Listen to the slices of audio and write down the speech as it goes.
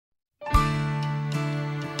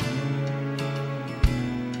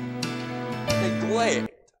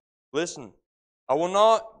neglect. Listen, I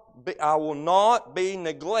will not be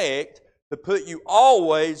neglect to put you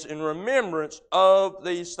always in remembrance of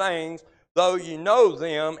these things, though you know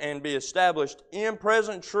them, and be established in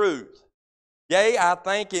present truth. Yea, I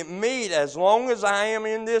think it meet, as long as I am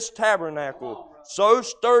in this tabernacle, so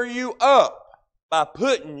stir you up by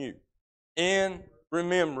putting you in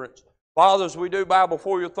remembrance. Father, as we do bow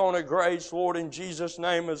before your throne of grace, Lord, in Jesus'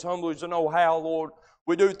 name, as humbly as I know how, Lord,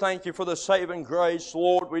 we do thank you for the saving grace,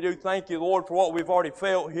 Lord. We do thank you, Lord, for what we've already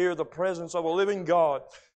felt here, the presence of a living God,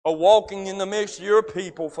 a walking in the midst of your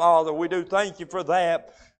people, Father. We do thank you for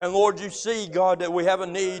that. And Lord, you see, God, that we have a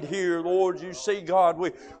need here. Lord, you see, God,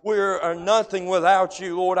 we are nothing without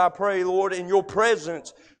you. Lord, I pray, Lord, in your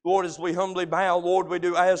presence, Lord, as we humbly bow, Lord, we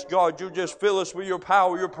do ask, God, you just fill us with your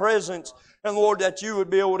power, your presence, and Lord, that you would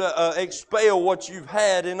be able to expel what you've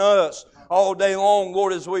had in us all day long,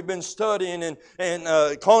 Lord, as we've been studying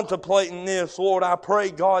and contemplating this. Lord, I pray,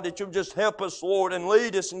 God, that you'll just help us, Lord, and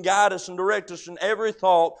lead us and guide us and direct us in every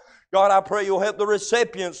thought. God, I pray you'll help the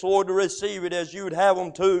recipients, Lord, to receive it as you would have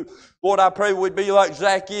them to. Lord, I pray we'd be like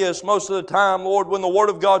Zacchaeus most of the time, Lord, when the Word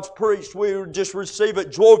of God's preached, we would just receive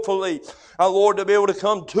it joyfully. Lord, to be able to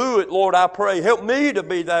come to it, Lord, I pray. Help me to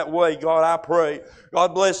be that way, God, I pray.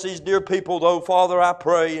 God bless these dear people, though, Father, I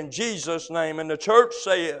pray, in Jesus' name. And the church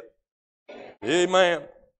said, amen.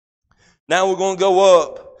 Now we're going to go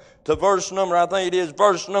up to verse number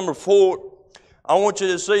 4. I want you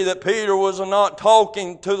to see that Peter was not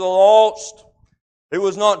talking to the lost. He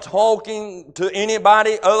was not talking to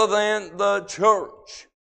anybody other than the church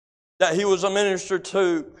that he was a minister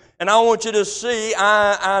to. And I want you to see,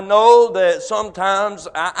 I know that sometimes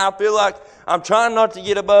I feel like I'm trying not to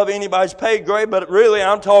get above anybody's pay grade, but really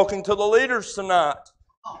I'm talking to the leaders tonight.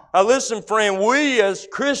 Now listen, friend, we as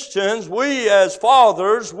Christians, we as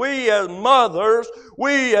fathers, we as mothers,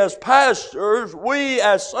 we as pastors, we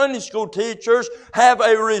as Sunday school teachers have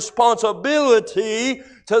a responsibility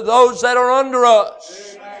to those that are under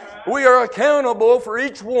us. We are accountable for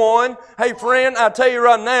each one. Hey friend, I tell you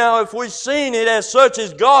right now, if we've seen it as such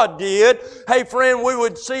as God did, hey friend, we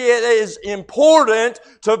would see it as important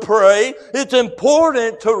to pray. It's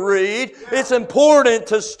important to read. It's important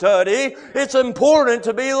to study. It's important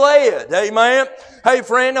to be led. Amen. Hey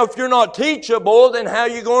friend, if you're not teachable, then how are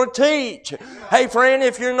you going to teach? Hey friend,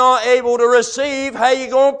 if you're not able to receive, how are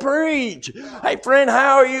you going to preach? Hey friend,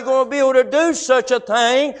 how are you going to be able to do such a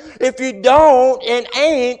thing if you don't and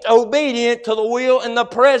ain't obedient to the will and the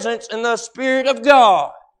presence and the Spirit of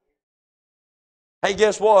God? Hey,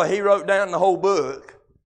 guess what? He wrote down the whole book.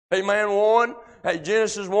 Amen. 1. Hey,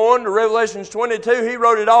 Genesis 1 to Revelations 22, he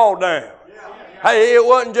wrote it all down. Hey, it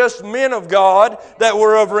wasn't just men of God that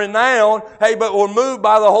were of renown, hey, but were moved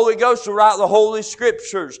by the Holy Ghost to write the Holy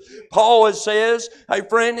Scriptures. Paul, it says, hey,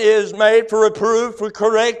 friend, is made for reproof, for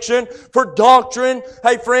correction, for doctrine,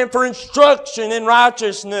 hey, friend, for instruction in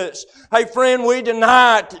righteousness. Hey, friend, we do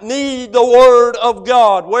not need the Word of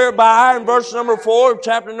God, whereby, in verse number 4 of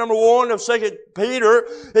chapter number 1 of 2 Peter,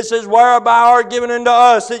 it says, whereby are given unto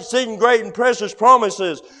us exceeding great and precious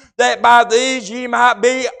promises, that by these ye might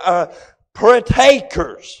be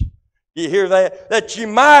partakers. You hear that? That you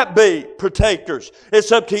might be partakers. It's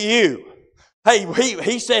up to you. Hey,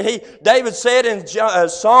 David said in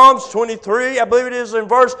Psalms 23, I believe it is in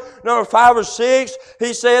verse number 5 or 6,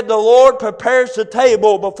 he said, the Lord prepares the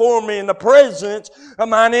table before me in the presence of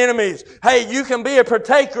mine enemies. Hey, you can be a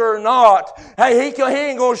partaker or not. Hey, he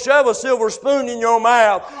ain't going to shove a silver spoon in your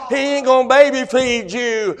mouth. He ain't going to baby feed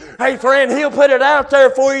you. Hey, friend, he'll put it out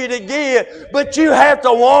there for you to get, but you have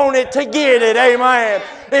to want it to get it. Amen.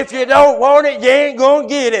 If you don't want it, you ain't going to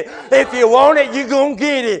get it. If you want it, you're going to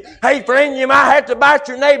get it. Hey, friend, you might have to bite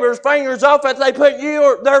your neighbor's fingers off if they put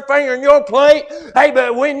their finger in your plate. Hey,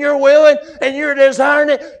 but when you're willing and you're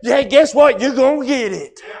desiring it, hey, guess what? You're going to get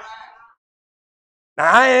it.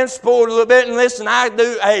 Now, I am spoiled a little bit, and listen, I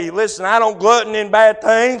don't glutton in bad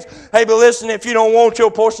things. Hey, but listen, if you don't want your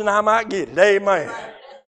portion, I might get it. Amen.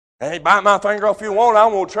 Hey, bite my finger off if you want it,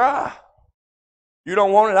 I'm going to try. You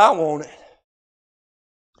don't want it, I want it.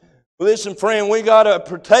 Listen, friend, we got to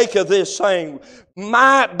partake of this thing.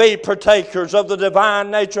 Might be partakers of the divine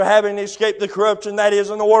nature, having escaped the corruption that is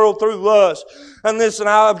in the world through lust. And listen,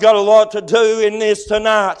 I've got a lot to do in this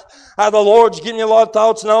tonight. The Lord's giving you a lot of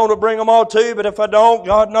thoughts, and I want to bring them all to you. But if I don't,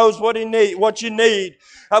 God knows what you need.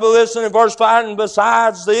 But listen in verse 5, and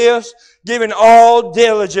besides this, giving all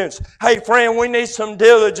diligence. Hey, friend, we need some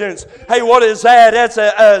diligence. Hey, what is that? That's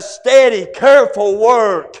a steady, careful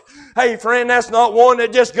work. Hey, friend, that's not one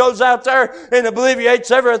that just goes out there and obliviates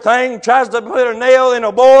everything, tries to put a nail in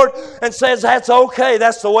a board and says that's okay,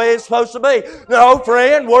 that's the way it's supposed to be. No,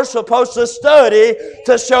 friend, we're supposed to study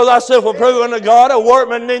to show thyself approved unto God, a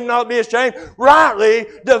workman need not be ashamed, rightly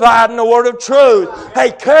dividing the word of truth.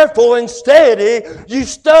 Hey, careful and steady, you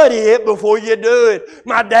study it before you do it.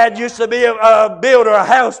 My dad used to be a builder, a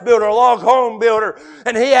house builder, a log home builder,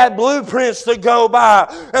 and he had blueprints to go by.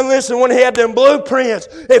 And listen, when he had them blueprints,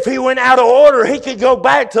 if he went out of order, he could go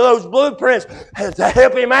back to those blueprints to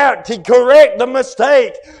help him out, to correct the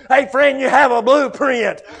mistake. Hey, friend, you have a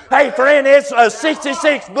blueprint. Hey, friend, it's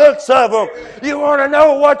 66 books of them. You want to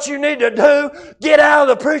know what you need to do? Get out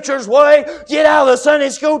of the preacher's way. Get out of the Sunday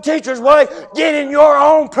school teacher's way. Get in your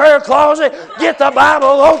own prayer closet. Get the Bible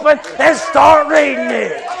open and start reading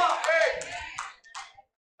it.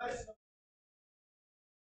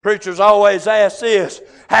 Preachers always ask this,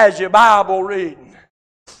 how's your Bible reading?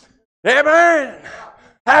 Amen.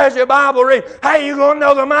 How's your Bible reading? How you going to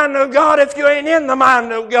know the mind of God if you ain't in the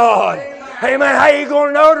mind of God? Amen. How you going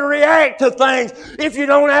to know to react to things if you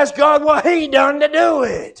don't ask God what He done to do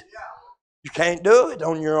it? You can't do it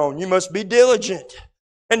on your own. You must be diligent.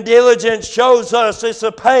 And diligence shows us it's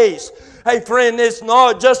a pace. Hey, friend, it's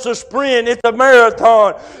not just a sprint, it's a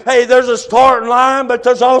marathon. Hey, there's a starting line, but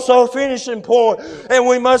there's also a finishing point. And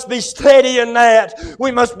we must be steady in that.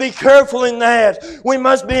 We must be careful in that. We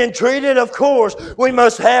must be entreated, of course. We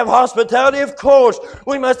must have hospitality, of course.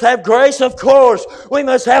 We must have grace, of course. We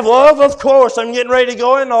must have love, of course. I'm getting ready to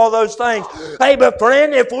go into all those things. Hey, but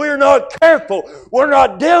friend, if we're not careful, we're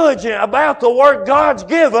not diligent about the work God's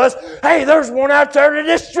give us, hey, there's one out there to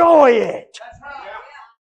destroy it.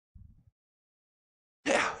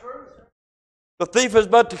 Yeah. The thief is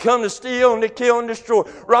but to come to steal and to kill and destroy.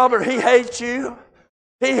 Robert, he hates you.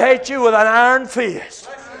 He hates you with an iron fist.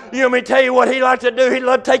 You want me to tell you what he liked to do? He'd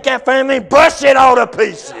love to take that family and bust it all to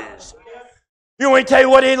pieces. You want me to tell you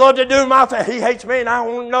what he'd love to do? He hates me and I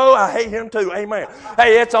don't know. I hate him too. Amen.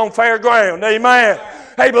 Hey, it's on fair ground. Amen.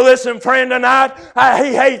 Hey, but listen, friend, tonight,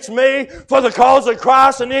 he hates me for the cause of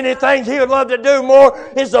Christ, and anything he would love to do more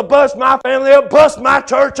is to bust my family up, bust my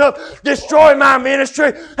church up, destroy my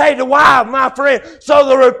ministry. Hey, the why, my friend? So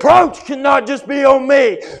the reproach cannot just be on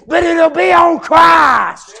me, but it'll be on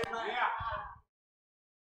Christ.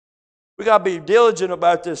 We got to be diligent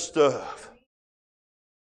about this stuff.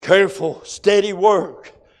 Careful, steady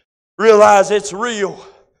work. Realize it's real,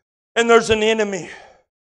 and there's an enemy.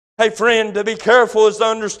 Hey, friend, to be careful is to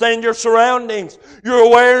understand your surroundings, your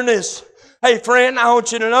awareness. Hey, friend, I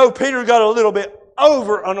want you to know Peter got a little bit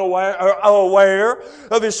aware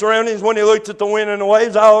of his surroundings when he looked at the wind and the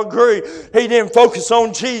waves. I'll agree. He didn't focus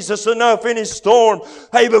on Jesus enough in his storm.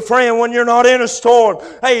 Hey, but friend, when you're not in a storm,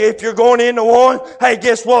 hey, if you're going into one, hey,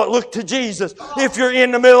 guess what? Look to Jesus. If you're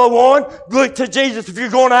in the middle of one, look to Jesus. If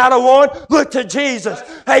you're going out of one, look to Jesus.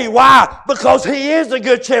 Hey, why? Because He is the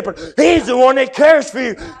good shepherd. He's the one that cares for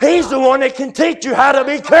you. He's the one that can teach you how to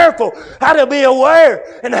be careful, how to be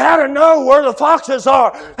aware, and how to know where the foxes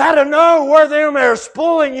are, how to know where them are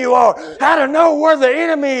spoiling you are, how to know where the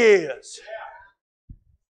enemy is.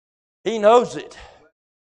 He knows it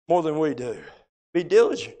more than we do. Be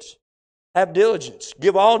diligent. Have diligence.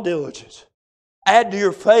 Give all diligence. Add to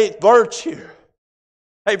your faith virtue.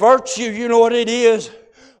 Hey, virtue, you know what it is?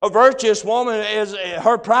 A virtuous woman,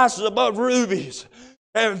 her price is above rubies.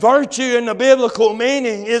 And virtue in the biblical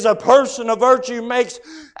meaning is a person of virtue makes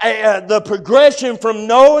the progression from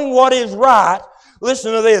knowing what is right.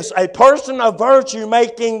 Listen to this. A person of virtue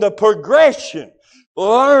making the progression,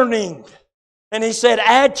 learning. And he said,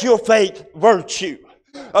 add to your faith virtue.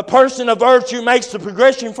 A person of virtue makes the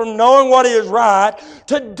progression from knowing what is right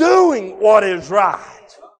to doing what is right.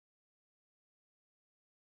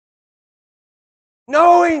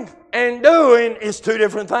 Knowing and doing is two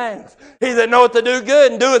different things. He that knoweth to do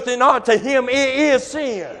good and doeth it not, to him it is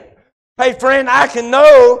sin. Hey, friend, I can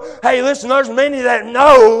know. Hey, listen, there's many that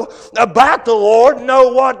know about the Lord, know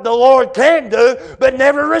what the Lord can do, but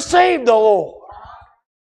never received the Lord.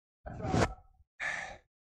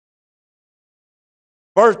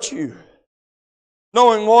 Virtue.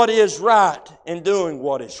 Knowing what is right and doing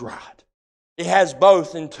what is right. It has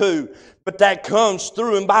both in two. But that comes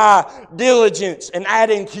through and by diligence and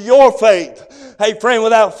adding to your faith. Hey, friend,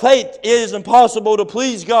 without faith, it is impossible to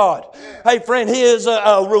please God. Hey, friend, He is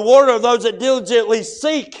a rewarder of those that diligently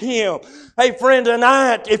seek Him. Hey, friend,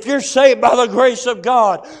 tonight, if you're saved by the grace of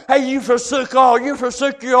God, hey, you forsook all. You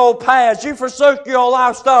forsook your old past. You forsook your old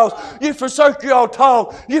lifestyles. You forsook your old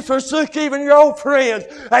talk. You forsook even your old friends.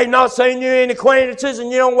 Hey, not saying you're any acquaintances and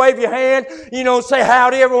you don't wave your hand. You don't say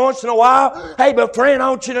howdy every once in a while. Hey, but friend, I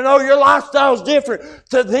want you to know your lifestyle is different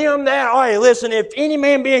to them that, hey, listen, if any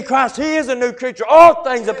man be in Christ, he is a new creature. All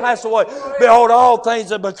things have passed away. Behold, all things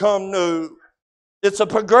have become new. It's a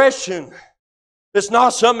progression. It's not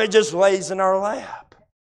something that just lays in our lap.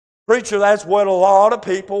 Preacher, that's what a lot of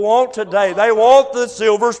people want today. They want the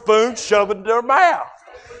silver spoon shoved in their mouth.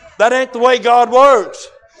 That ain't the way God works.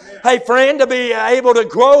 Hey, friend, to be able to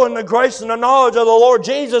grow in the grace and the knowledge of the Lord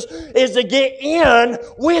Jesus is to get in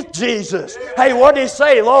with Jesus. Hey, what did he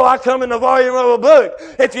say? Lo, I come in the volume of a book.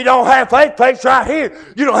 If you don't have faith, faith's right here.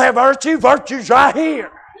 You don't have virtue, virtue's right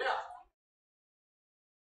here.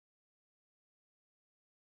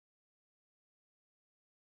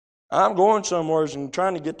 I'm going somewhere and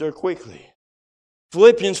trying to get there quickly.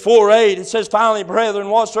 Philippians 4:8, it says, finally, brethren,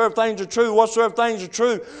 whatsoever things are true, whatsoever things are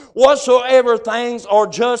true, whatsoever things are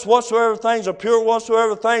just, whatsoever things are pure,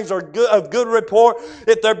 whatsoever things are good, of good report,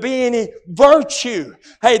 if there be any virtue.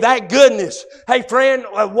 Hey, that goodness. Hey, friend,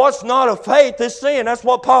 what's not of faith is sin. That's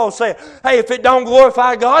what Paul said. Hey, if it don't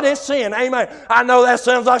glorify God, it's sin. Amen. I know that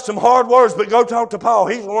sounds like some hard words, but go talk to Paul.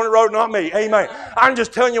 He's the one that wrote, not me. Amen. I'm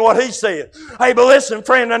just telling you what he said. Hey, but listen,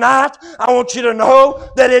 friend, tonight, I want you to know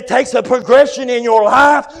that it takes a progression in your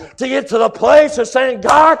life to get to the place of saying,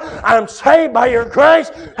 God, I'm saved by your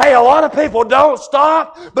grace. Hey, a lot of people don't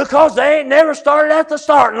stop because they ain't never started at the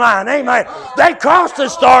starting line. Amen. They crossed the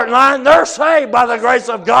starting line. They're saved by the grace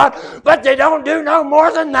of God, but they don't do no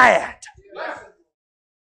more than that.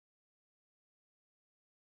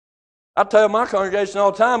 I tell my congregation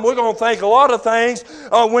all the time, we're going to think a lot of things.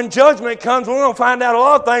 When judgment comes, we're going to find out a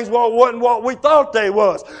lot of things wasn't what we thought they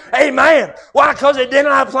was. Amen. Why? Because it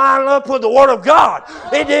didn't line up with the Word of God.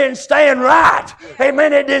 It didn't stand right.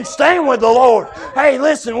 Amen. It didn't stand with the Lord. Hey,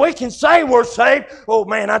 listen, we can say we're saved. Oh,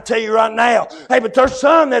 man, I tell you right now. Hey, but there's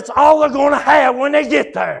some that's all they're going to have when they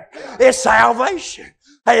get there. It's salvation.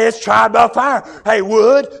 Hey, it's tried by fire. Hey,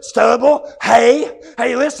 wood, stubble, hay.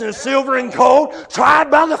 Hey, listen, silver and gold,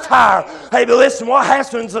 tried by the fire. Hey, but listen, what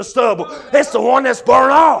happens to stubble? It's the one that's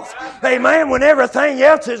burned off. Hey, man, when everything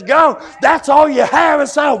else is gone, that's all you have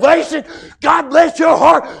is salvation. God bless your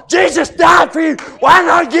heart. Jesus died for you. Why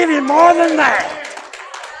not give him more than that?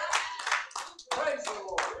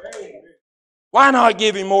 Why not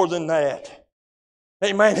give him more than that?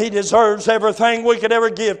 Amen. He deserves everything we could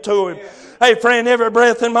ever give to him. Hey, friend, every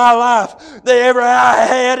breath in my life that ever I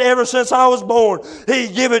had ever since I was born, he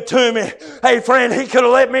give it to me. Hey, friend, he could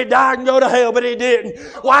have let me die and go to hell, but he didn't.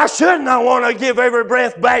 Why shouldn't I want to give every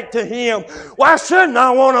breath back to him? Why shouldn't I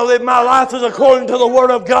want to live my life as according to the Word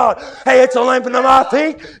of God? Hey, it's a lamp unto my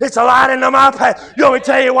feet. It's a light into my path. You want me to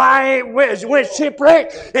tell you why I ain't went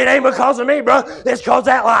shipwrecked? It ain't because of me, bro. It's because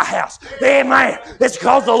that lighthouse. Amen. It's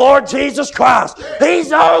because the Lord Jesus Christ. He's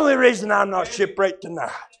the only reason I'm not shipwrecked tonight.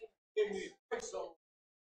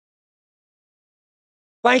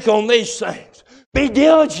 Think on these things. Be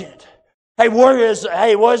diligent. Hey, what as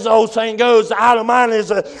the old saying goes, the idle mind is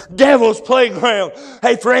a devil's playground.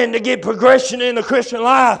 Hey, friend, to get progression in the Christian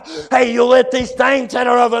life, hey, you'll let these things that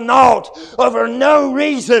are of a naught, over no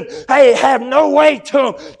reason, hey, have no weight to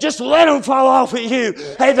them. Just let them fall off of you.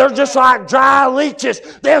 Hey, they're just like dry leeches.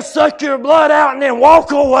 They'll suck your blood out and then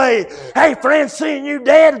walk away. Hey, friend, seeing you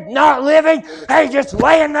dead, not living, hey, just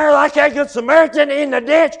laying there like a good Samaritan in the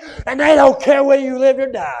ditch, and they don't care whether you live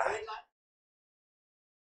or die.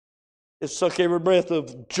 They'll suck every breath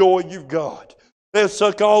of joy you've got. They'll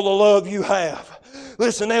suck all the love you have.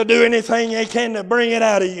 Listen, they'll do anything they can to bring it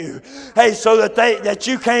out of you. Hey, so that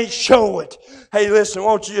you can't show it. Hey, listen,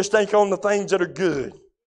 won't you just think on the things that are good?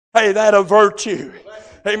 Hey, that of virtue.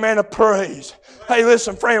 Amen, of praise. Hey,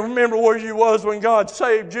 listen, friend, remember where you was when God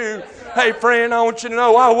saved you. Hey, friend, I want you to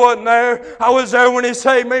know I wasn't there. I was there when He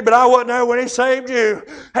saved me, but I wasn't there when He saved you.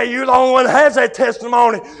 Hey, you're the only one that has that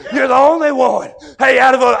testimony. You're the only one. Hey,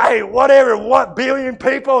 out of what billion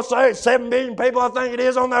people, say 7 billion people I think it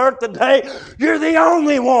is on the earth today, you're the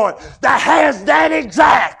only one that has that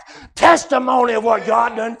exact testimony of what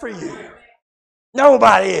God done for you.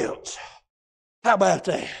 Nobody else. How about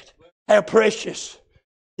that? How precious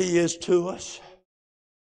He is to us.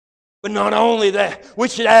 But not only that, we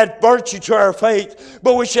should add virtue to our faith,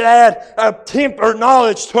 but we should add temper,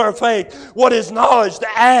 knowledge to our faith. What is knowledge? The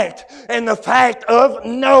act and the fact of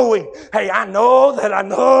knowing. Hey, I know that I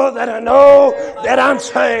know that I know that I'm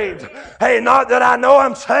saved. Hey, not that I know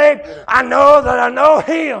I'm saved, I know that I know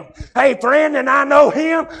Him. Hey, friend, and I know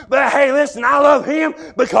Him, but hey, listen, I love Him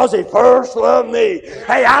because He first loved me.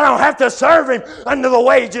 Hey, I don't have to serve Him under the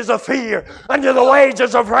wages of fear, under the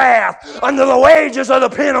wages of wrath, under the wages of the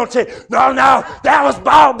penalty. No, that was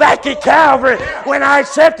bought back at Calvary when I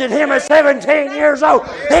accepted Him at 17 years old.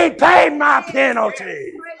 He paid my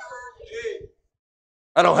penalty.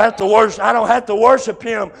 I don't have to worship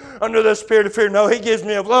Him under the spirit of fear. No, He gives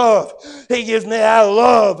me of love. He gives me out of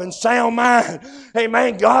love and sound mind.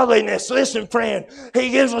 Amen. Godliness. Listen, friend. He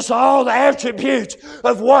gives us all the attributes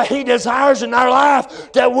of what He desires in our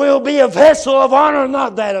life, that we'll be a vessel of honor,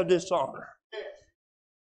 not that of dishonor.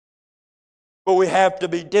 But we have to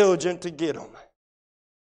be diligent to get them.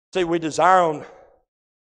 See, we desire them,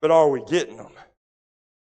 but are we getting them?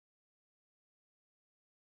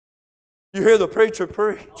 You hear the preacher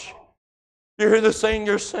preach. You hear the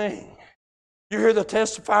singer sing. You hear the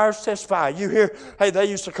testifiers testify. You hear, hey, they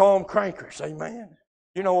used to call them crankers. Amen.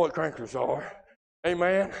 You know what crankers are.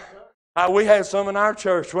 Amen. We had some in our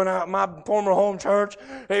church, my former home church.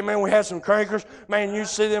 Amen. We had some crankers. Man, you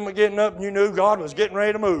see them getting up and you knew God was getting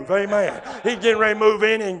ready to move. Amen. He's getting ready to move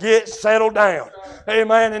in and get settled down.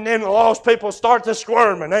 Amen. And then the lost people start to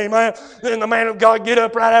squirming. Amen. Then the man of God get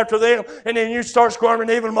up right after them, and then you start squirming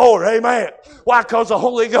even more. Amen. Why? Because the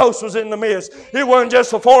Holy Ghost was in the midst. It wasn't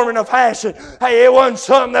just a form and a fashion. Hey, it wasn't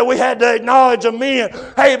something that we had to acknowledge of men.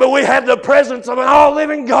 Hey, but we had the presence of an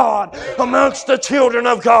all-living God amongst the children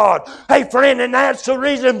of God. Hey, friend, and that's the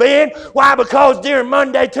reason being. Why? Because during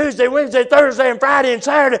Monday, Tuesday, Wednesday, Thursday, and Friday, and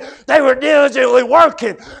Saturday, they were diligently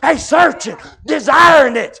working. Hey, searching,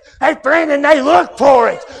 desiring it. Hey, friend, and they looked for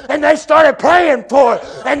it. And they started praying for it.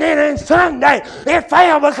 And then on Sunday, it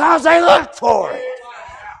failed because they looked for it.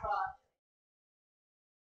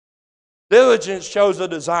 Diligence shows a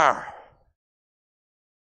desire.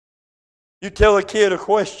 You tell a kid a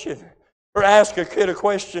question, or ask a kid a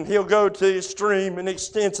question, he'll go to extreme and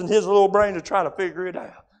extents in his little brain to try to figure it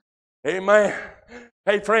out. Amen.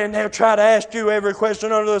 Hey, friend, they'll try to ask you every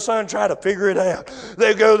question under the sun, try to figure it out.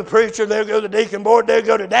 They'll go to the preacher, they'll go to the deacon board, they'll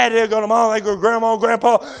go to daddy, they'll go to mom, they'll go to grandma,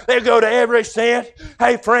 grandpa, they'll go to every extent.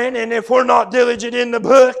 Hey, friend, and if we're not diligent in the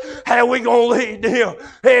book, how are we going to lead them?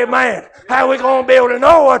 Hey, man, how are we going to be able to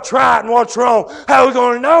know what's right and what's wrong? How are we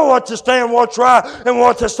going to know what to stand what's right and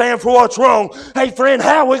what to stand for what's wrong? Hey, friend,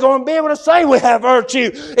 how are we going to be able to say we have virtue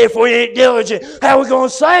if we ain't diligent? How are we going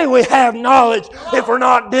to say we have knowledge if we're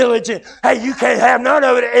not diligent? Hey, you can't have none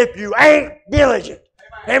of it if you ain't diligent.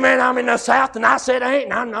 Amen. I'm in the South and I said ain't,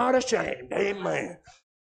 and I'm not ashamed. Amen.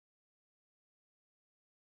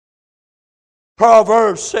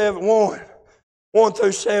 Proverbs 1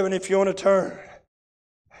 through 7, if you want to turn.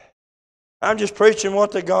 I'm just preaching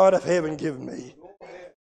what the God of heaven given me.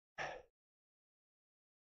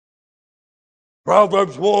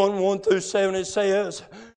 Proverbs 1 through 7, it says,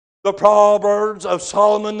 the Proverbs of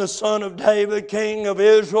Solomon, the son of David, king of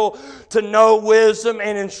Israel, to know wisdom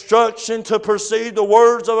and instruction, to perceive the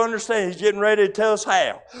words of understanding. He's getting ready to tell us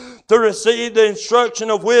how. To receive the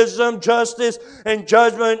instruction of wisdom, justice, and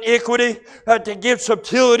judgment, and equity, to give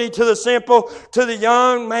subtlety to the simple, to the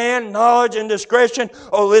young man, knowledge and discretion.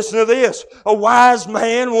 Oh, listen to this. A wise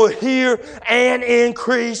man will hear and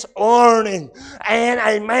increase learning, and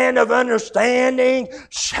a man of understanding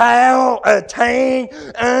shall attain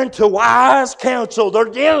unto wise counsel. They're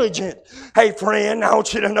diligent. Hey, friend, I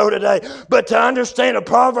want you to know today, but to understand a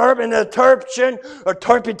proverb and the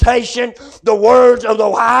interpretation, the words of the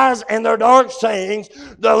wise and their dark sayings,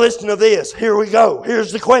 listen to this. Here we go.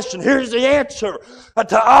 Here's the question. Here's the answer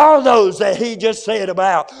to all those that he just said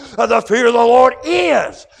about. The fear of the Lord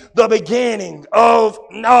is the beginning of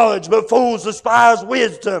knowledge, but fools despise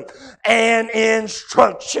wisdom and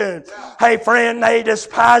instruction. Hey, friend, they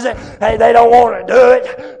despise it. Hey, they don't want to do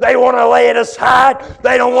it. They want to lay it aside.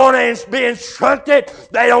 They don't want to be instructed.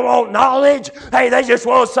 They don't want knowledge. Hey, they just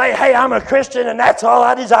want to say, hey, I'm a Christian and that's all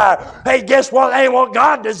I desire. Hey, guess what? That ain't what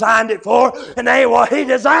God designed it for, and that ain't what He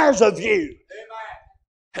desires of you.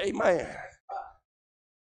 Amen.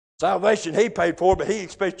 Salvation He paid for, but He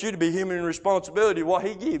expects you to be human in responsibility of what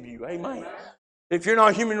He gave you. Amen. If you're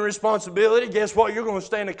not human responsibility, guess what? You're going to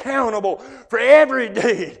stand accountable for every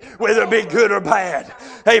deed, whether it be good or bad.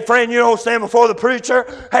 Hey, friend, you don't stand before the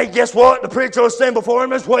preacher. Hey, guess what? The preacher will stand before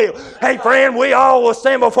him as well. Hey, friend, we all will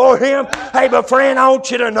stand before him. Hey, but friend, I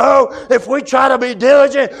want you to know, if we try to be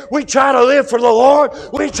diligent, we try to live for the Lord,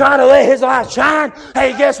 we try to let His light shine,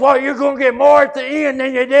 hey, guess what? You're going to get more at the end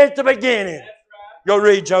than you did at the beginning. Go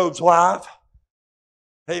read Job's life.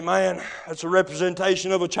 Amen. That's a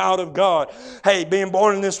representation of a child of God. Hey, being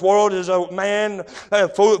born in this world is a man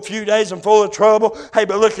full of few days and full of trouble. Hey,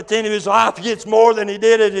 but look at the end of his life, he gets more than he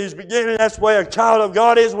did at his beginning. That's the way a child of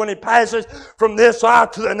God is when he passes from this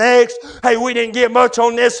side to the next. Hey, we didn't get much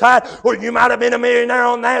on this side. Well, you might have been a millionaire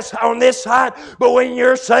on this side, but when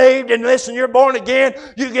you're saved and listen, you're born again,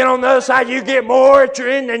 you get on the other side, you get more at your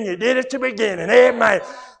end than you did at the beginning. Amen.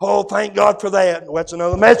 Oh, thank God for that. Well, that's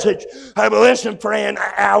another message. Hey, but listen, friend,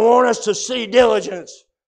 I want us to see diligence.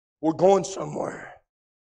 We're going somewhere.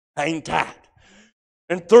 Hang tight.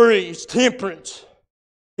 And 3 is temperance.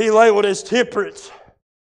 He labeled as temperance.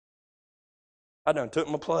 I done took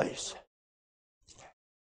my place.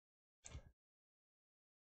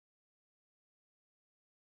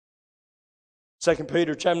 Second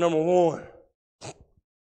Peter chapter number 1,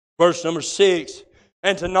 verse number 6.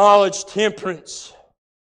 And to knowledge temperance.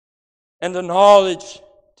 And to knowledge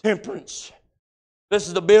temperance. This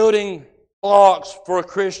is the building blocks for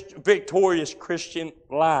a victorious Christian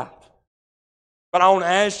life. But I want to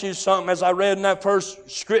ask you something. As I read in that first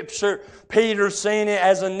scripture, Peter seen it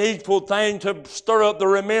as a needful thing to stir up the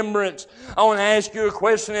remembrance. I want to ask you a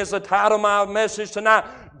question as the title of my message tonight.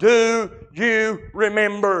 Do you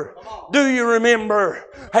remember? Do you remember?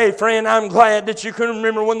 Hey, friend, I'm glad that you can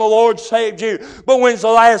remember when the Lord saved you. But when's the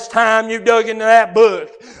last time you dug into that book?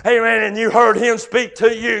 Hey, man, and you heard Him speak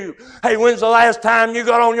to you? Hey, when's the last time you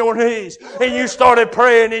got on your knees and you started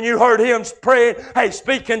praying and you heard Him praying, hey,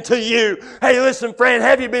 speaking to you? Hey, listen, friend,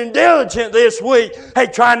 have you been diligent this week? Hey,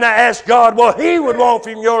 trying to ask God what He would want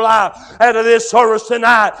from your life out of this service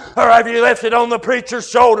tonight? Or have you left it on the preacher's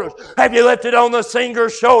shoulders? Have you left it on the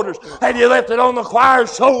singer's shoulders? Have you left it on the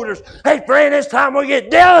choir's shoulders? Hey, friend, it's time we get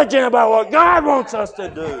diligent about what God wants us to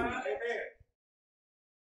do.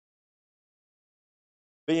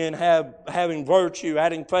 Having virtue,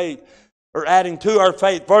 adding faith, or adding to our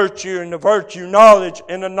faith virtue, and the virtue knowledge,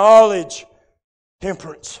 and the knowledge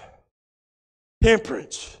temperance.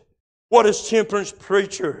 Temperance. What is temperance,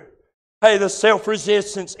 preacher? Hey, the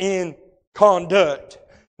self-resistance in conduct.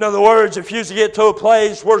 In other words, if you used to get to a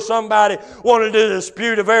place where somebody wanted to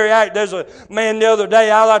dispute a very act, there's a man the other day,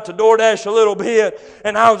 I like to DoorDash a little bit,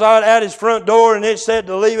 and I was out at his front door, and it said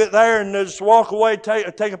to leave it there and just walk away, take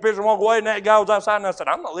a picture and walk away, and that guy was outside, and I said,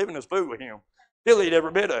 I'm not leaving this food with him. He'll eat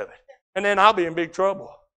every bit of it. And then I'll be in big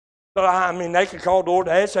trouble. So, I mean, they could call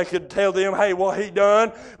DoorDash, they could tell them, hey, what he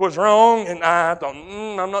done was wrong, and I thought,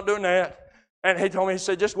 I'm not doing that. And he told me, he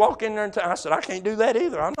said, just walk in there and I said, I can't do that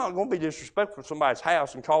either. I'm not going to be disrespectful to somebody's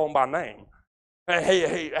house and call them by name. And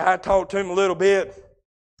I talked to him a little bit.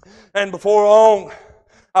 And before long,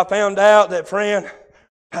 I found out that, friend,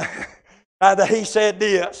 that he said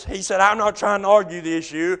this. He said, I'm not trying to argue the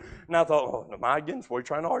issue. And I thought, oh, my goodness, what are you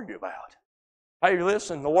trying to argue about? Hey,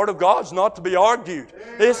 listen, the Word of God is not to be argued.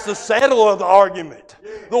 It's the settle of the argument.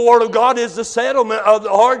 The Word of God is the settlement of the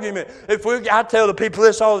argument. I tell the people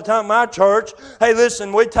this all the time in my church. Hey,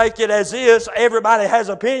 listen, we take it as is. Everybody has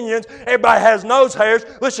opinions. Everybody has nose hairs.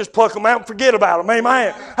 Let's just pluck them out and forget about them.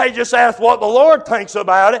 Amen. Hey, just ask what the Lord thinks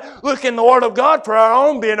about it. Look in the Word of God for our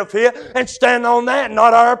own benefit and stand on that,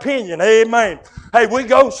 not our opinion. Amen. Hey, we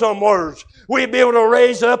go somewhere. We'll be able to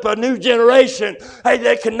raise up a new generation, hey,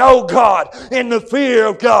 that can know God in the fear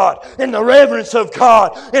of God, in the reverence of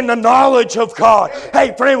God, in the knowledge of God.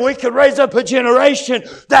 Hey, friend, we could raise up a generation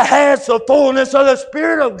that has the fullness of the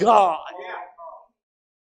Spirit of God.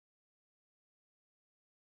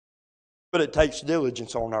 But it takes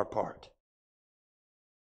diligence on our part.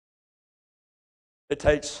 It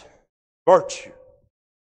takes virtue.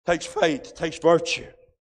 It takes faith. It takes virtue. It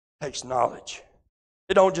takes knowledge.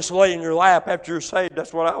 It don't just lay in your lap after you're saved.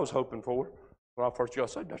 That's what I was hoping for. When I first got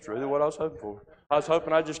saved, that's really what I was hoping for. I was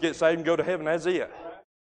hoping I'd just get saved and go to heaven. That's it.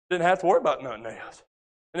 Didn't have to worry about nothing else.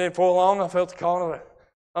 And then for long, I felt the call. I'm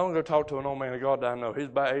going to go talk to an old man of God that I know. He's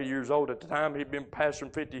about 80 years old at the time. He'd been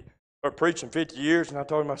pastoring preaching 50 years. And I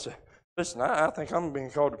told him, I said, listen, I think I'm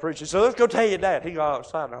being called to preach. He said, let's go tell your dad. He got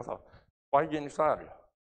outside, and I thought, why are you getting excited?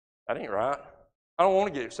 That ain't right. I don't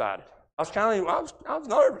want to get excited. I was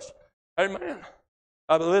nervous. Amen.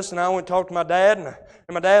 But listen, I went and talked to my dad, and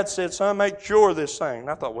my dad said, son, make sure of this thing. And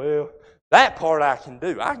I thought, well, that part I can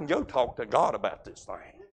do. I can go talk to God about this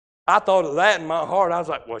thing. I thought of that in my heart. I was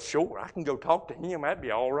like, well, sure, I can go talk to him. That'd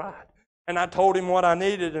be all right. And I told him what I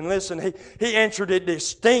needed, and listen, he answered it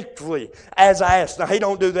distinctly as I asked. Now, he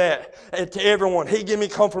don't do that to everyone. He gave me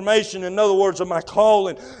confirmation, in other words, of my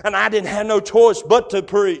calling, and I didn't have no choice but to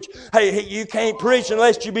preach. Hey, you can't preach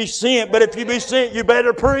unless you be sent, but if you be sent, you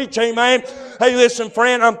better preach, amen? Hey, listen,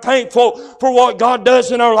 friend, I'm thankful for what God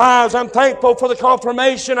does in our lives. I'm thankful for the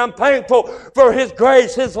confirmation. I'm thankful for His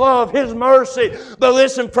grace, His love, His mercy. But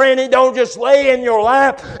listen, friend, He don't just lay in your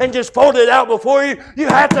lap and just fold it out before you. You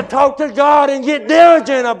have to talk to God and get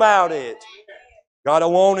diligent about it. Gotta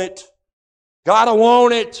want it. Gotta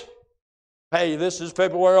want it. Hey, this is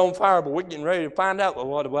February on fire, but we're getting ready to find out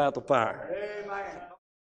what about the fire.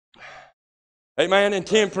 Amen. And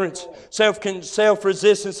temperance,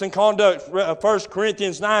 self-resistance and conduct. 1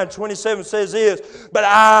 Corinthians 9:27 says this, but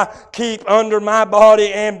I keep under my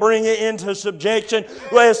body and bring it into subjection,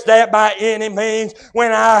 lest that by any means,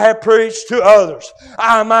 when I have preached to others,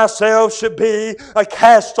 I myself should be a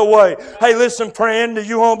castaway. Hey, listen, friend, do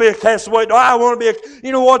you want to be a castaway? Do I want to be a...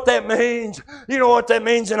 You know what that means? You know what that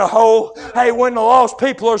means in a whole? Hey, when the lost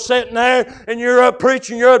people are sitting there and you're up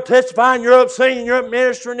preaching, you're up testifying, you're up singing, you're up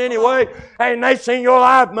ministering anyway, hey, and they've seen your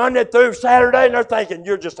life Monday through Saturday, and they're thinking,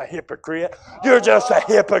 you're just a hypocrite. You're just a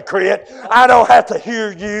hypocrite. I don't have to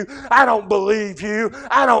hear you. I don't believe you.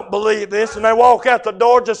 I don't believe this. And they walk out the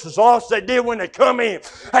door just as lost as they did when they come in.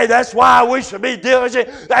 Hey, that's why we should be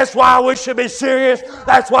diligent. That's why we should be serious.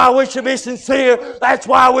 That's why we should be sincere. That's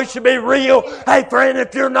why we should be real. Hey, friend,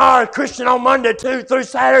 if you're not a Christian on Monday through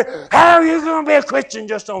Saturday, how are you going to be a Christian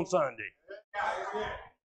just on Sunday?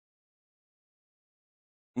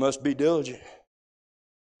 You must be diligent.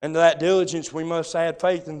 And to that diligence, we must add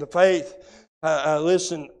faith. And to faith,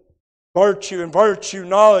 listen, virtue, and virtue,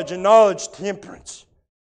 knowledge, and knowledge, temperance.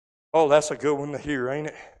 Oh, that's a good one to hear, ain't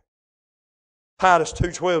it? Titus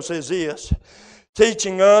 2:12 says this,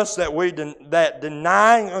 teaching us that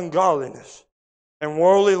denying ungodliness and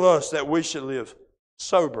worldly lust, that we should live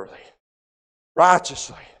soberly,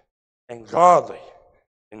 righteously, and godly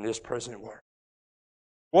in this present world.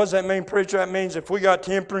 What does that mean, preacher? That means if we got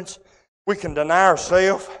temperance, we can deny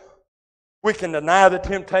ourselves. We can deny the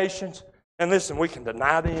temptations. And listen, we can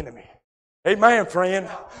deny the enemy. Amen, friend.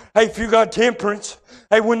 Hey, if you got temperance,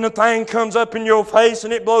 hey, when the thing comes up in your face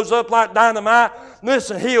and it blows up like dynamite,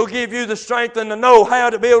 listen, He'll give you the strength and the know-how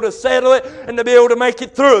to be able to settle it and to be able to make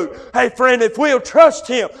it through. Hey, friend, if we'll trust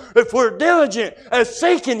Him, if we're diligent at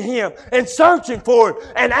seeking Him and searching for Him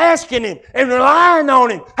and asking Him and relying on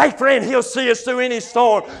Him, hey, friend, He'll see us through any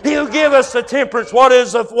storm. He'll give us the temperance. What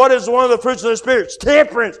is one of the fruits of the Spirit?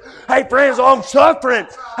 Temperance. Hey, friends, long-suffering.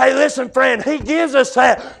 Hey, listen, friend, He gives us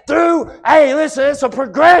that through, hey, listen, it's a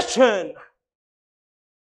progression.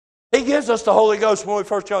 He gives us the Holy Ghost when we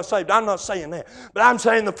first got saved. I'm not saying that. But I'm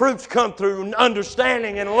saying the fruits come through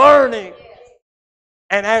understanding and learning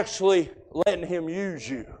and actually letting Him use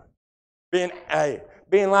you. Being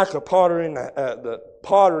like a potter in the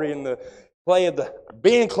pottery in the clay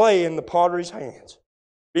being clay in the potter's hands.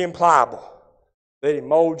 Being pliable. Let Him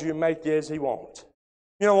mold you and make you as He wants.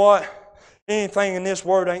 You know what? Anything in this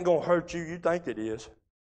word ain't going to hurt you. You think it is.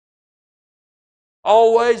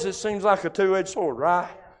 Always it seems like a two-edged sword, right?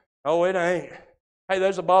 Oh, it ain't. Hey,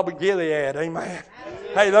 there's a Bob of Gilead, amen.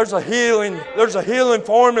 Hey, there's a healing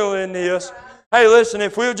formula in this. Hey, listen,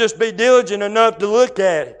 if we'll just be diligent enough to look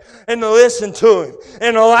at it and to listen to Him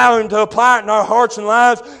and allow Him to apply it in our hearts and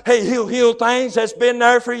lives, hey, He'll heal things that's been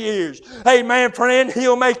there for years. Hey, man, friend,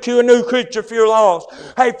 He'll make you a new creature if you're lost.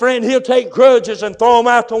 Hey, friend, He'll take grudges and throw them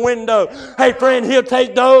out the window. Hey, friend, He'll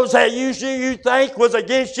take those that usually you think was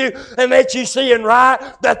against you and let you see in right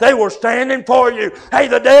that they were standing for you. Hey,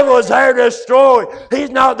 the devil is there to destroy.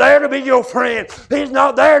 He's not there to be your friend. He's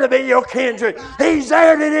not there to be your kindred. He's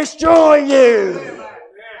there to destroy you.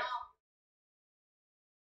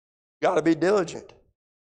 Got to be diligent.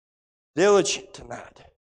 Diligent tonight.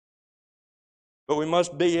 But we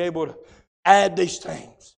must be able to add these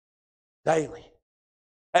things daily.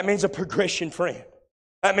 That means a progression, friend.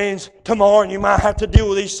 That means tomorrow you might have to deal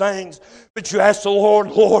with these things. But you ask the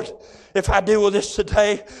Lord, if I deal with this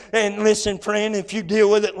today, and listen, friend, if you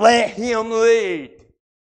deal with it, let Him lead.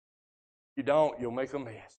 If you don't, you'll make a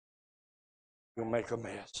mess. You'll make a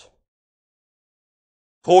mess.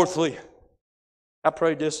 Fourthly, I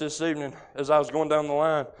prayed this evening as I was going down the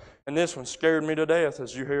line, and this one scared me to death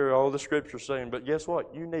as you hear all the Scripture saying, but guess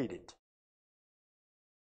what? You need it.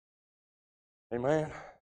 Amen.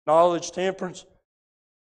 Knowledge, temperance,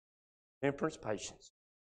 patience.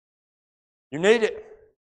 You need it.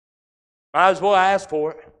 Might as well ask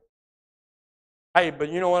for it. Hey, but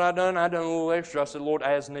you know what I done? I done a little extra. I said, Lord,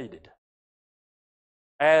 as needed.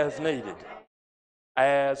 As needed.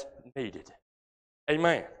 As needed.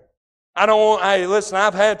 Amen. I don't want, hey, listen,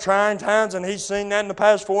 I've had trying times, and He's seen that in the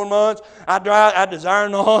past 4 months. I desire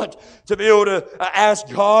not to be able to ask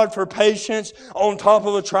God for patience on top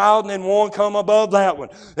of a trial and then one come above that one.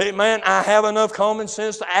 Amen. I have enough common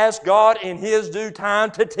sense to ask God in His due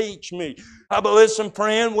time to teach me. But listen,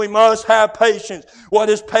 friend, we must have patience. What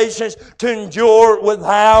is patience? To endure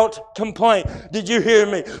without complaint. Did you hear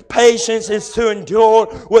me? Patience is to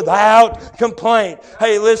endure without complaint.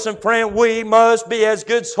 Hey, listen, friend, we must be as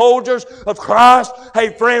good soldiers of Christ. Hey,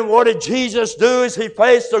 friend, what did Jesus do? Is He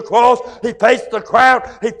faced the cross, He faced the crowd,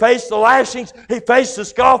 He faced the lashings, He faced the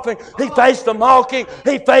scoffing, He faced the mocking,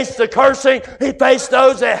 He faced the cursing, He faced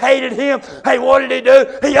those that hated Him. Hey, what did He do?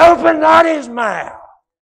 He opened not His mouth.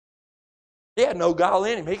 He had no guile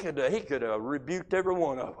in Him. He could have rebuked every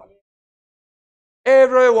one of them.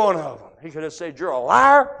 Every one of them. He could have said, you're a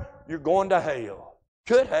liar, you're going to hell.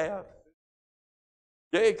 Could have.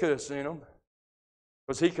 Yeah, He could have sent them.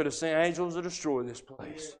 Because He could have sent angels to destroy this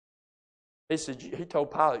place. He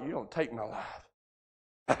told Pilate, you don't take my life.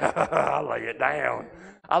 I lay it down.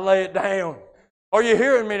 I lay it down. Are you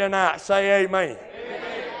hearing me tonight? Say amen.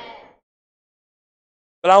 Amen.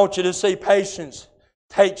 But I want you to see patience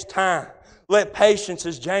takes time. Let patience,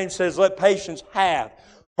 as James says, let patience have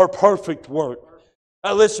her perfect work.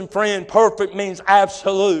 Listen, friend, perfect means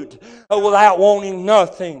absolute, without wanting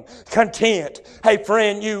nothing, content. Hey,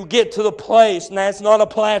 friend, you get to the place, and that's not a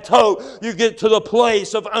plateau, you get to the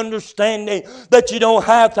place of understanding that you don't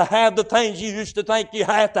have to have the things you used to think you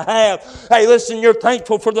have to have. Hey, listen, you're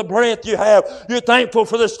thankful for the breath you have. You're thankful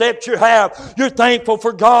for the steps you have. You're thankful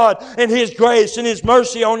for God and His grace and His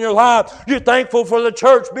mercy on your life. You're thankful for the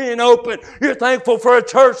church being open. You're thankful for a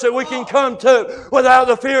church that we can come to without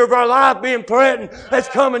the fear of our life being threatened. That's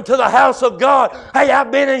coming to the house of God. Hey,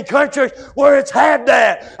 I've been in countries where it's had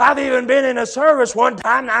that. I've even been in a service one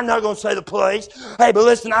time, and I'm not going to say the place. Hey, but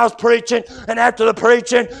listen, I was preaching, and after the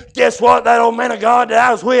preaching, guess what? That old man of God that I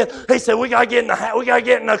was with, he said, we got to get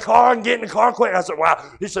in the car and get in the car quick. I said, wow.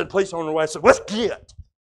 He said, police on the way. I said, let's get.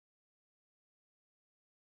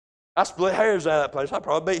 I split hairs out of that place. I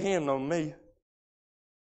probably beat him on me.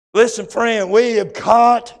 Listen, friend, we have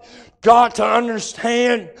got to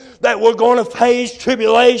understand that we're going to face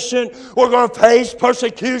tribulation, we're going to face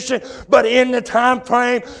persecution, but in the time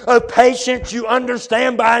frame of patience, you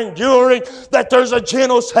understand by enduring that there's a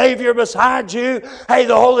gentle Savior beside you. Hey,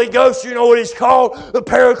 the Holy Ghost, you know what He's called? The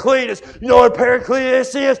Paracletus. You know what a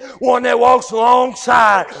Paracletus is? One that walks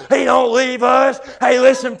alongside. He don't leave us. Hey,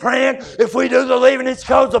 listen, friend, if we do the leaving, it's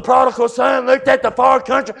because the prodigal son looked at the far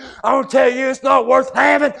country. I'm going to tell you, it's not worth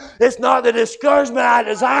having. It's not the discouragement I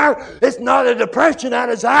desire. It's not the depression I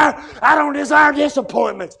desire. I don't desire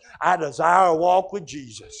disappointments. I desire a walk with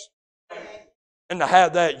Jesus. And to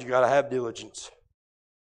have that, you got to have diligence.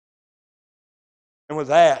 And with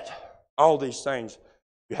that, all these things,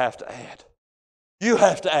 you have to add. You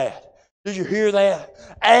have to add. Did you hear that?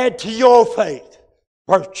 Add to your faith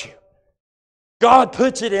virtue. God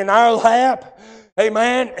puts it in our lap.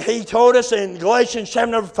 Amen. He told us in Galatians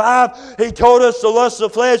chapter number 5, He told us the lust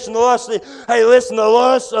of the flesh and the lust of the... Hey, listen, the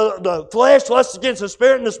lust of the flesh lusts against the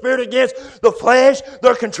Spirit, and the Spirit against the flesh.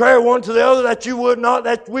 They're contrary one to the other, that you would not,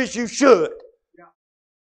 that wish you should. Yeah.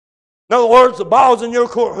 In other words, the ball's in your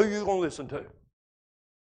court. Who you going to listen to?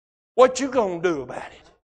 What you going to do about it?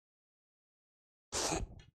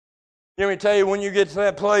 Let me tell you, when you get to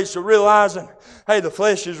that place of realizing, hey, the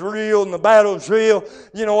flesh is real and the battle is real,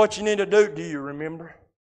 you know what you need to do? Do you remember?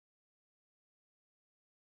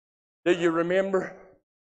 Do you remember?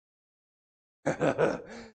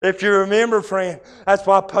 If you remember, friend, that's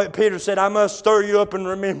why Peter said, I must stir you up in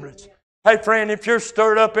remembrance. Hey, friend, if you're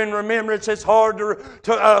stirred up in remembrance, it's hard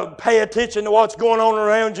to pay attention to what's going on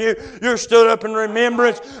around you. You're stood up in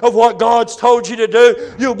remembrance of what God's told you to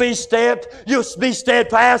do. You'll be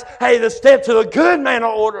steadfast. Hey, the steps of a good man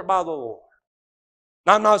are ordered by the Lord.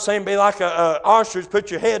 Now, I'm not saying be like an ostrich,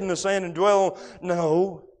 put your head in the sand and dwell on.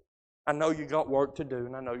 No. I know you got work to do,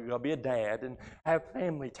 and I know you got to be a dad and have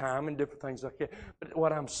family time and different things like that. But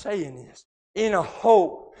what I'm saying is, in a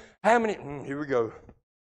hope, here we go.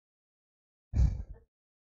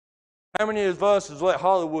 How many of us has let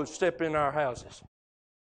Hollywood step in our houses?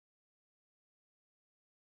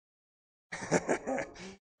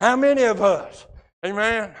 How many of us?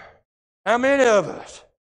 Amen. How many of us?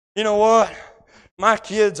 You know what? My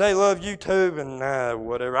kids, they love YouTube and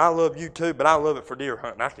whatever. I love YouTube, but I love it for deer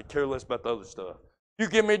hunting. I could care less about the other stuff. You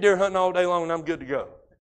give me deer hunting all day long and I'm good to go.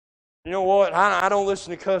 You know what? I don't listen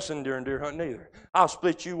to cussing during deer hunting either. I'll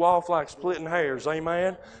split you off like splitting hairs.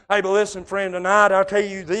 Amen? Hey, but listen, friend, tonight I'll tell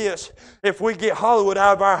you this. If we get Hollywood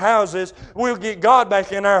out of our houses, we'll get God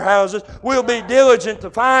back in our houses. We'll be diligent to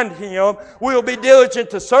find Him. We'll be diligent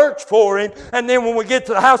to search for Him. And then when we get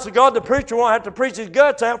to the house of God, the preacher won't have to preach his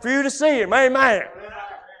guts out for you to see Him. Amen?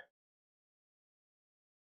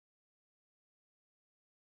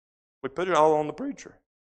 We put it all on the preacher.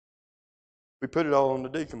 We put it all on the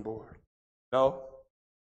deacon board. No.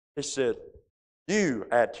 It said, you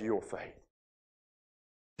add to your faith.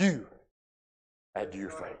 You add to your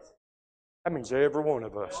faith. That means every one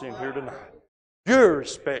of us in here tonight. You're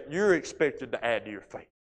expected to add to your faith.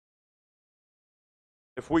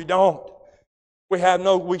 If we don't,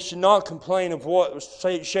 we should not complain of what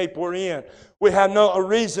shape we're in. We have no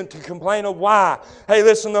reason to complain of why. Hey,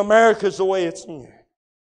 listen, America's the way it's in.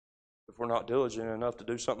 If we're not diligent enough to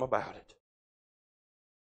do something about it.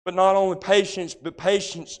 But not only patience, but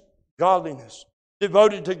patience, godliness,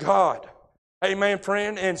 devoted to God. Amen,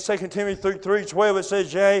 friend. In 2 Timothy 3:12 it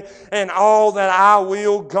says, yea, and all that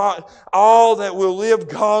will live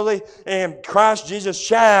godly in Christ Jesus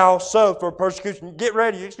shall suffer persecution. Get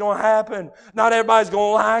ready, it's going to happen. Not everybody's going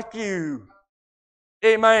to like you.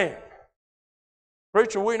 Amen.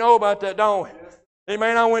 Preacher, we know about that, don't we?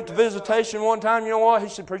 Amen. I went to visitation one time. You know what? He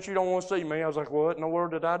said, preacher, you don't want to see me. I was like, what in the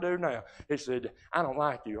world did I do now? He said, I don't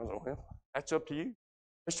like you. I was like, well, that's up to you.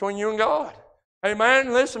 It's between you and God.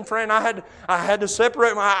 Amen. Listen, friend, I had to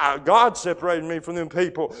separate God separated me from them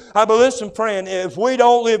people. But listen, friend, if we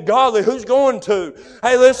don't live godly, who's going to?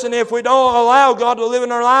 Hey, listen, if we don't allow God to live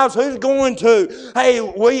in our lives, who's going to? Hey,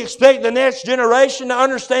 we expect the next generation to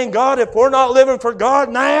understand God if we're not living for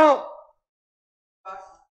God now.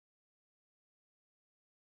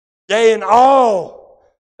 Yea, and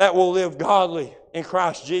all that will live godly in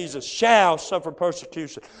Christ Jesus shall suffer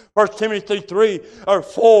persecution. 1 Timothy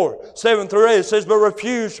 4, 7 through 8, it says, but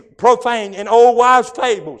refuse profane and old wives'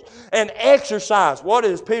 fables, and exercise. What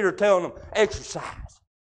is Peter telling them? Exercise.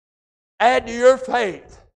 Add to your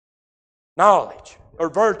faith knowledge, or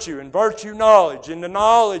virtue, and virtue knowledge, and the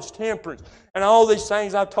knowledge temperance, and all these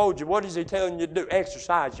things I've told you. What is he telling you to do?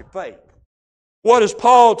 Exercise your faith. What is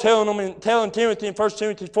Paul telling Timothy in 1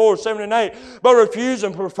 Timothy 4, 7 and 8? But refuse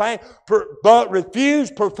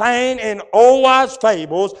profane and old wise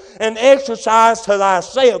fables, and exercise to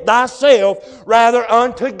thyself rather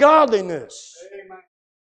unto godliness. Amen.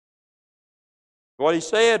 What he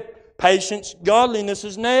said, patience, godliness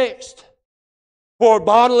is next. For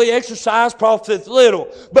bodily exercise profiteth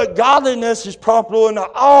little, but godliness is profitable in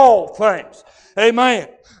all things. Amen.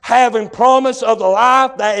 Having promise of the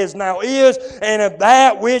life that is now is, and of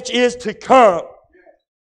that which is to come.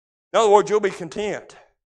 In other words, you'll be content.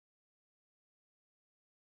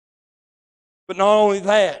 But not only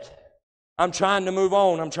that, I'm trying to move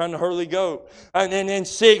on. I'm trying to hurriedly go. And then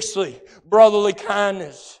sixthly, brotherly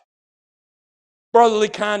kindness. Brotherly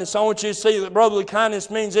kindness. I want you to see that brotherly kindness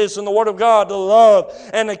means this in the Word of God, the love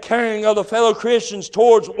and the caring of the fellow Christians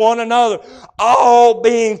towards one another, all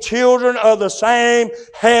being children of the same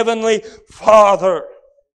heavenly Father.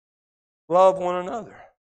 Love one another.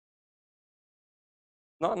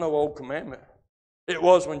 Not no old commandment. It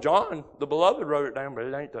was when John, the beloved, wrote it down, but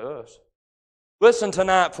it ain't to us. Listen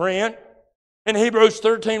tonight, friend. In Hebrews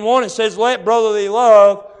 13:1 it says, let brotherly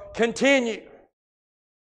love continue.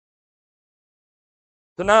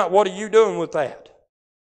 Tonight, what are you doing with that?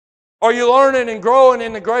 Are you learning and growing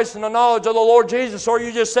in the grace and the knowledge of the Lord Jesus? Or are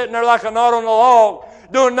you just sitting there like a knot on the log,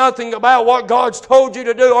 doing nothing about what God's told you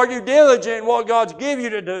to do? Are you diligent in what God's given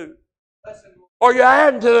you to do? Are you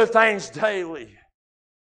adding to the things daily?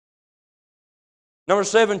 Number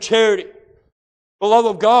 7, charity. The love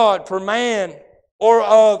of God for man, or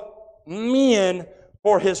of men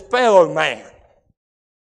for his fellow man.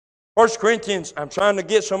 1 Corinthians, I'm trying to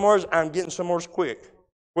get somewhere. I'm getting somewhere quick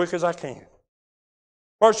as I can.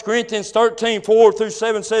 1 Corinthians 13, 4 through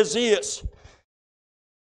 7 says this.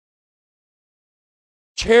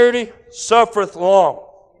 Charity suffereth long.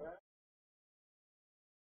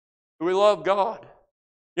 Do we love God?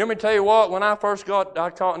 Let me tell you what, when I first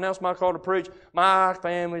announced my call to preach, my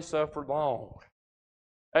family suffered long.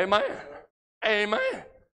 Amen. Amen.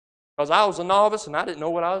 Because I was a novice and I didn't know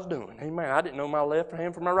what I was doing. Amen. I didn't know my left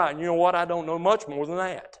hand from my right. And you know what? I don't know much more than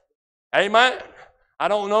that. Amen. I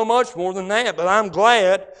don't know much more than that, but I'm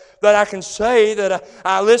glad that I can say that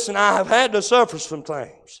I have had to suffer some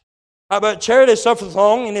things. But charity suffereth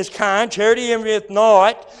long and is kind. Charity envieth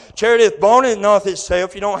not. Charity vaunteth not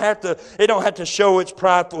itself. It don't have to show its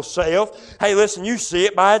prideful self. Hey, listen, you see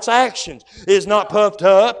it by its actions. It is not puffed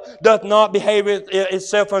up, doth not behave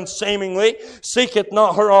itself unseemingly, seeketh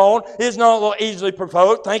not her own, is not easily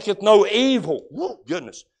provoked, thinketh no evil. Woo,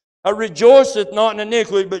 goodness. Rejoiceth not in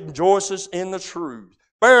iniquity, but rejoiceth in the truth.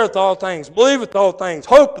 Beareth all things, believeth all things,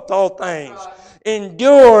 hopeth all things,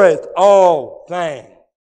 endureth all things.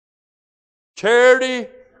 Charity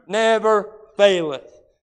never faileth.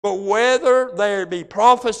 But whether there be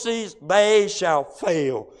prophecies, they shall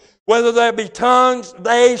fail. Whether there be tongues,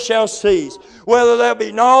 they shall cease. Whether there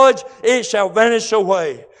be knowledge, it shall vanish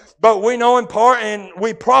away. But we know in part, and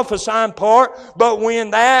we prophesy in part. But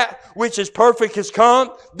when that which is perfect is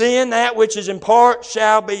come, then that which is in part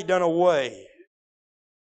shall be done away.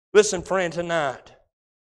 Listen, friend, tonight,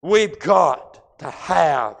 we've got to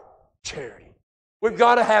have charity. We've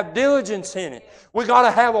got to have diligence in it. We've got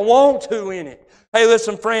to have a want to in it. Hey,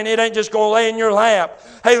 listen, friend, it ain't just going to lay in your lap.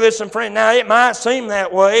 Hey, listen, friend, now it might seem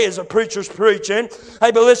that way as a preacher's preaching.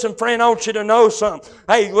 Hey, but listen, friend, I want you to know something.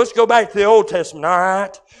 Hey, let's go back to the Old Testament, all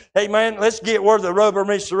right? Hey, man, let's get where the rubber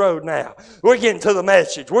meets the road now. We're getting to the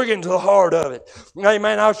message. We're getting to the heart of it. Hey,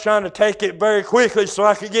 man, I was trying to take it very quickly so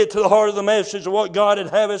I could get to the heart of the message of what God would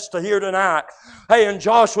have us to hear tonight. Hey, in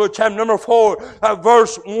Joshua chapter number 4,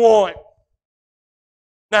 verse 1.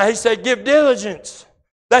 Now, he said, give diligence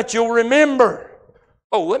that you'll remember.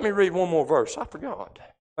 Oh, let me read one more verse. I forgot.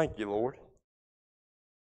 Thank you, Lord.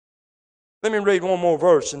 Let me read one more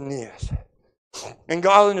verse in this. And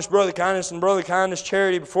godliness, brotherly kindness, and brotherly kindness,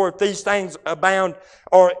 charity, before if these things abound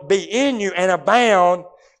or be in you and abound,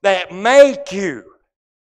 that make you.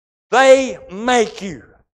 They make you.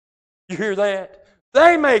 You hear that?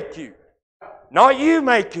 They make you. Not you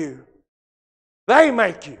make you. They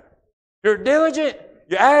make you. You're diligent.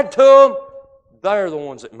 You add to them, they're the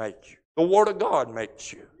ones that make you. The Word of God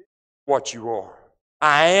makes you what you are.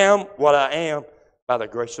 I am what I am by the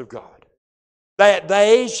grace of God. That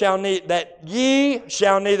ye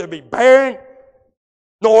shall neither be barren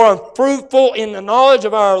nor unfruitful in the knowledge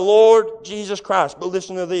of our Lord Jesus Christ. But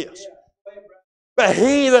listen to this. But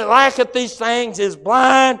he that lacketh these things is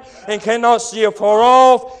blind and cannot see afar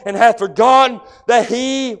off, and hath forgotten that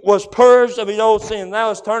he was purged of his old sin. Now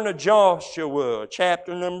let's turn to Joshua,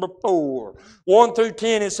 chapter number 4. 1 through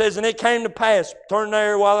 10, it says, and it came to pass, turn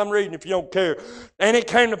there while I'm reading if you don't care. And it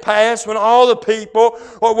came to pass when all the people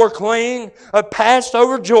were clean, passed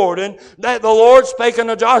over Jordan, that the Lord spake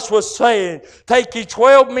unto Joshua, saying, take ye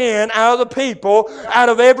 12 men out of the people, out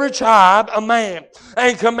of every tribe a man,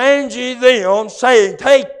 and command ye them, saying,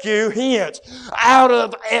 take you hence out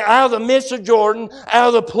of the midst of Jordan, out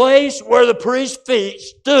of the place where the priest's feet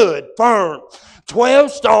stood firm.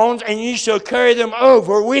 12 stones, and ye shall carry them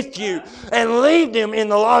over with you, and leave them in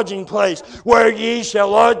the lodging place where ye shall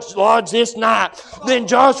lodge this night. Then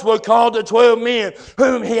Joshua called the 12 men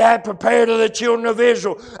whom he had prepared of the children of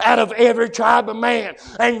Israel out of every tribe of man.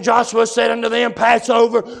 And Joshua said unto them, pass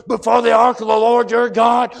over before the ark of the Lord your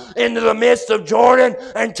God into the midst of Jordan,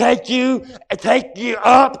 and take you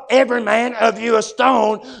up every man of you a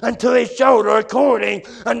stone unto his shoulder, according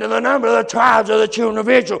unto the number of the tribes of the children of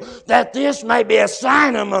Israel, that this may be a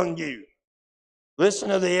sign among you. Listen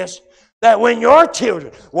to this. That when your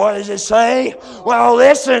children, what does it say? Well,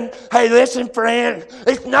 listen. Hey, listen, friend.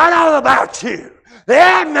 It's not all about you.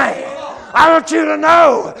 Yeah, man. I want you to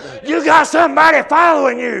know you got somebody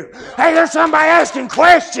following you. Hey, there's somebody asking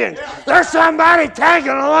questions. There's somebody tagging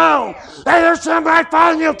along. Hey, there's somebody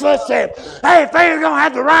following your footsteps. Hey, if they don't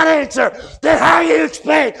have the right answer, then how do you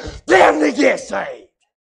expect them to get saved?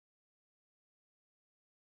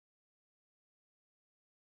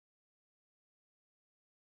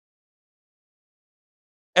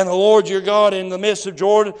 And the Lord your God in the midst of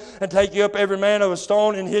Jordan, and take you up every man of a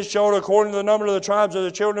stone in his shoulder, according to the number of the tribes of the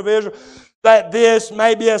children of Israel, that this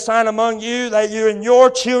may be a sign among you, that you and your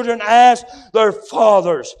children ask their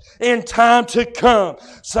fathers in time to come,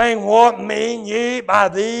 saying, what mean ye by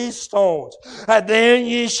these stones? And then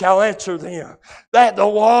ye shall answer them, that the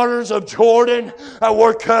waters of Jordan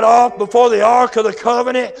were cut off before the ark of the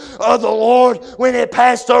covenant of the Lord when it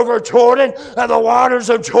passed over Jordan, and the waters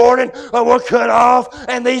of Jordan were cut off,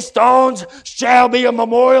 and these stones shall be a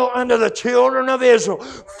memorial unto the children of Israel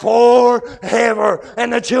forever.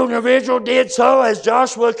 And the children of Israel did did so as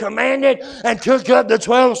Joshua commanded, and took up the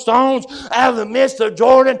 12 stones out of the midst of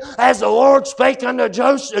Jordan, as the Lord spake unto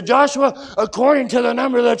Joshua, according to the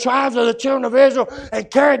number of the tribes of the children of Israel, and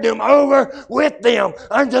carried them over with them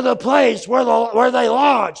unto the place where they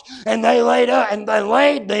lodged. And they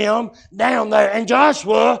laid them down there. And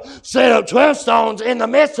Joshua set up 12 stones in the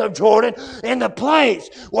midst of Jordan, in the place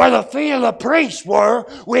where the feet of the priests were,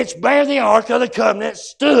 which bare the ark of the covenant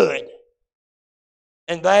stood.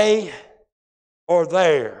 And they are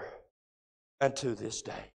there unto this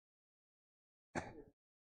day.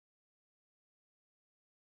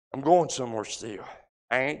 I'm going somewhere still.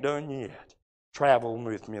 I ain't done yet. Travel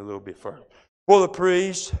with me a little bit further. For the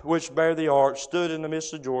priests which bare the ark stood in the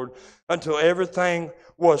midst of Jordan until everything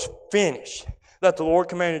was finished, that the Lord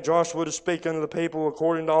commanded Joshua to speak unto the people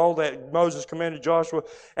according to all that Moses commanded Joshua,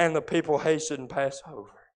 and the people hasted and passed over.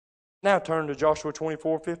 Now turn to Joshua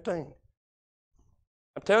 24:15.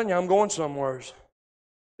 I'm telling you, I'm going somewhere.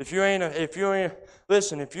 If you ain't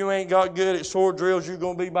got good at sword drills, you're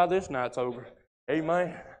going to be by this night's over.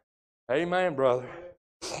 Amen. Amen, brother.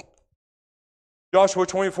 Joshua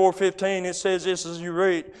 24:15, it says this as you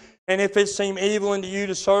read, and if it seem evil unto you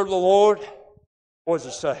to serve the Lord, what does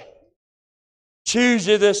it say? Choose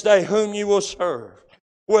you this day whom you will serve,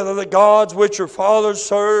 whether the gods which your fathers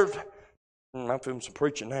served, I'm feeling some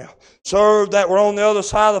preaching now, served that were on the other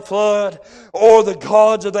side of the flood, or the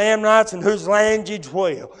gods of the Amorites in whose land ye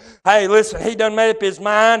dwell. Hey, listen, he done made up his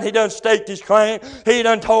mind. He done staked his claim. He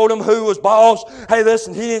done told him who was boss. Hey,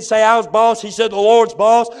 listen, he didn't say I was boss. He said the Lord's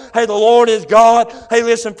boss. Hey, the Lord is God. Hey,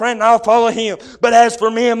 listen, friend, I'll follow Him. But as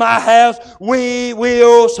for me and my house, we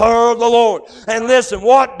will serve the Lord. And listen,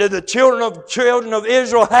 what did the children of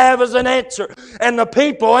Israel have as an answer? And the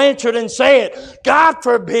people answered and said, God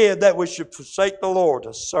forbid that we should forsake the Lord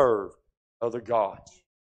to serve other gods.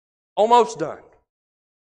 Almost done.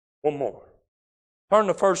 One more. Turn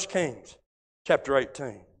to 1 Kings chapter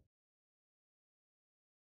 18.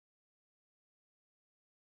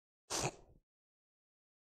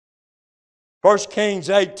 First Kings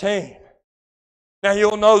 18. Now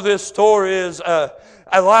you'll know this story is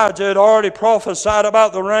Elijah had already prophesied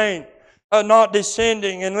about the rain not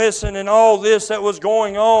descending, and listen, and all this that was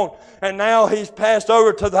going on. And now he's passed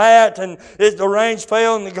over to that, and the rains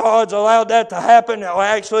fell, and the gods allowed that to happen.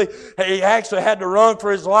 He actually had to run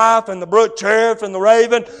for his life, and the brook Cherith and the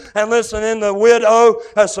raven. And listen, and the widow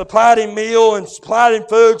supplied him meal and supplied him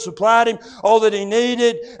food, supplied him all that he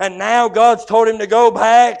needed. And now God's told him to go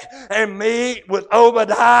back and meet with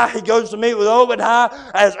Obadiah. He goes to meet with Obadiah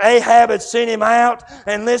as Ahab had sent him out.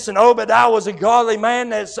 And listen, Obadiah was a godly man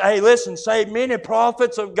that, saved many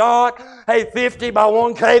prophets of God. 50 by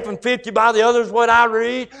one cave and 50 by the others, what I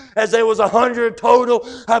read, as there was 100 total.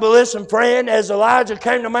 But listen, friend, as Elijah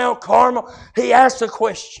came to Mount Carmel, he asked a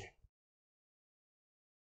question.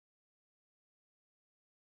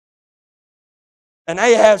 And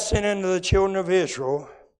Ahab sent unto the children of Israel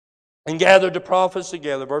and gathered the prophets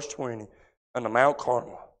together, verse 20, unto Mount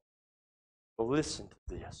Carmel. But listen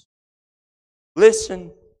to this.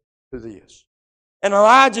 Listen to this. And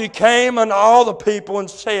Elijah came unto all the people and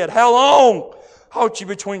said, how long halt you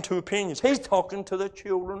between two opinions? He's talking to the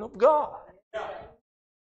children of God.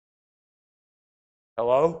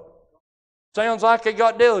 Hello? Sounds like they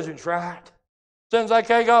got diligence, right? Sounds like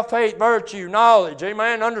they got faith, virtue, knowledge,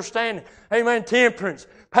 amen, understanding, amen, temperance,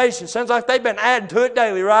 patience. Sounds like they've been adding to it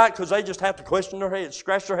daily, right? Because they just have to question their head,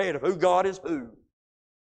 scratch their head of who God is who.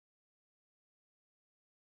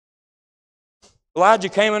 Elijah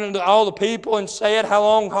came unto all the people and said, how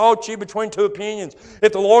long halt ye between two opinions?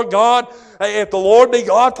 If the Lord be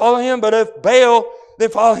God, follow Him, but if Baal, then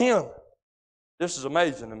follow him. This is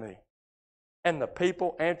amazing to me. And the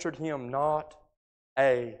people answered him not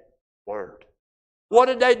a word. What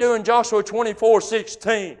did they do in Joshua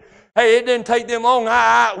 24:16? Hey, it didn't take them long.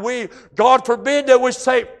 God forbid that we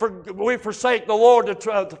forsake the Lord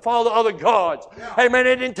to follow other gods. Yeah. Amen.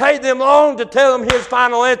 It didn't take them long to tell them His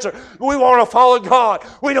final answer. We want to follow God.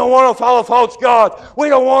 We don't want to follow false gods. We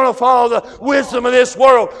don't want to follow the wisdom of this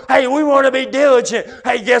world. Hey, we want to be diligent.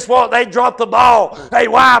 Hey, guess what? They dropped the ball. Hey,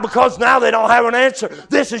 why? Because now they don't have an answer.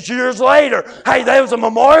 This is years later. Hey, there was a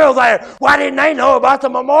memorial there. Why didn't they know about the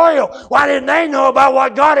memorial? Why didn't they know about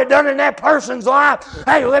what God had done in that person's life?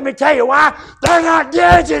 Hey, let me tell you why. They're not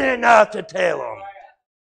diligent enough to tell them.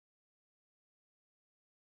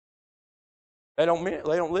 They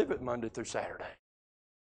don't live it Monday through Saturday.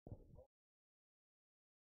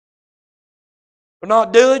 They're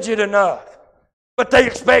not diligent enough. But they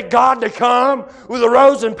expect God to come with a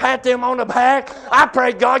rose and pat them on the back. I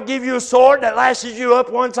pray God give you a sword that lashes you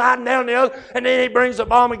up one side and down the other, and then He brings the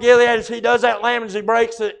balm of Gilead as He does that lamb as He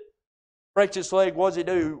breaks it. Breaks its leg, what does he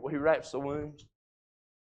do? He wraps the wounds.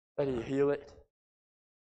 Let it heal it.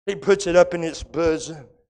 He puts it up in its bosom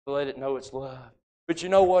to let it know it's loved. But you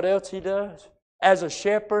know what else he does? As the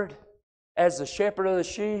shepherd of the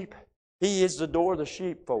sheep, he is the door of the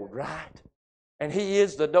sheepfold, right? And he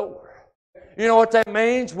is the door. You know what that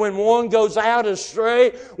means? When one goes out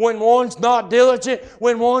astray, when one's not diligent,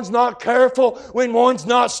 when one's not careful, when one's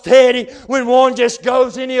not steady, when one just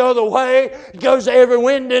goes any other way, goes to every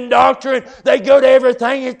wind and doctrine, they go to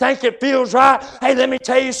everything and think it feels right. Hey, let me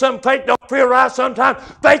tell you something, faith don't feel right sometimes.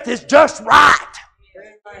 Faith is just right.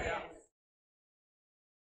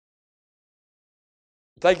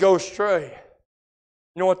 If they go astray,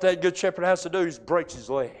 you know what that good shepherd has to do? He breaks his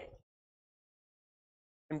leg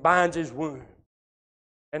and binds his wound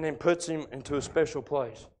and then puts him into a special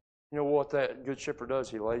place. You know what that good shepherd does?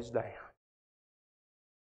 He lays down.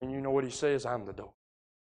 And you know what he says? I'm the door.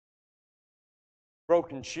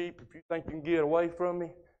 Broken sheep, if you think you can get away from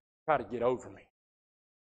me, try to get over me.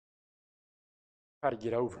 Try to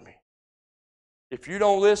get over me. If you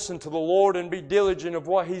don't listen to the Lord and be diligent of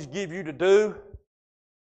what He's given you to do,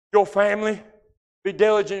 your family, be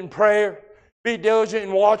diligent in prayer, be diligent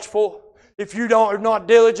and watchful. If you are not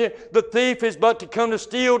diligent, the thief is but to come to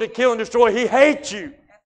steal, to kill, and destroy. He hates you.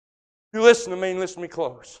 You listen to me and listen to me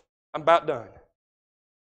close. I'm about done.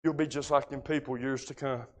 You'll be just like them people years to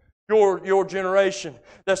come. Your generation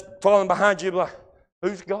that's falling behind you, like,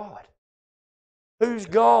 who's God? Who's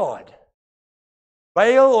God?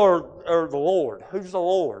 Baal or the Lord? Who's the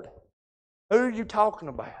Lord? Who are you talking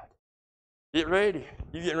about? Get ready.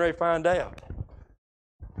 You're getting ready to find out.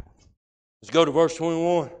 Let's go to verse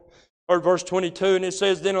 21. Or verse 22, and it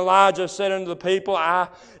says, Then Elijah said unto the people,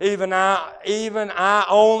 even I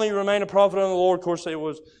only remain a prophet unto the Lord. Of course,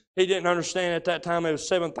 he didn't understand at that time it was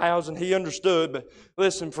 7,000. He understood, but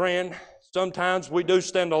listen, friend, sometimes we do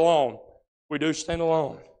stand alone. We do stand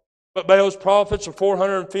alone. But Baal's prophets are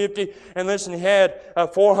 450. And listen, he had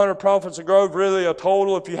 400 prophets of growth, really a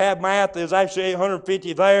total. If you have math, there's actually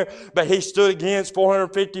 850 there. But he stood against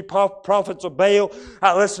 450 prophets of Baal.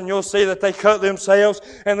 Listen, you'll see that they cut themselves.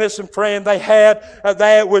 And listen, friend, they had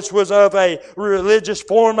that which was of a religious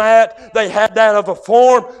format. They had that of a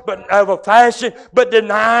form, but of a fashion, but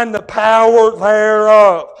denying the power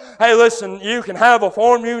thereof. Hey, listen, you can have a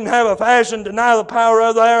form, you can have a fashion, deny the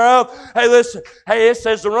power thereof. Hey, listen, it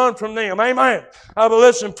says to run from them. Amen. But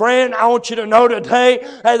listen, friend, I want you to know today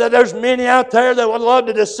that there's many out there that would love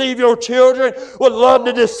to deceive your children, would love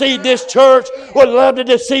to deceive this church, would love to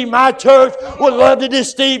deceive my church, would love to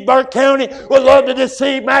deceive Burke County, would love to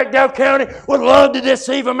deceive McDowell County, would love to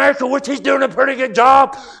deceive America, which he's doing a pretty good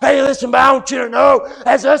job. Hey, listen, but I want you to know,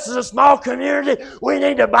 as us as a small community, we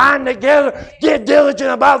need to bind together, get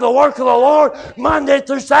diligent about the work of the Lord, Monday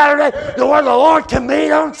through Saturday, the word of the Lord can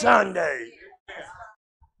meet on Sunday.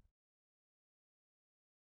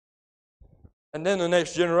 And then the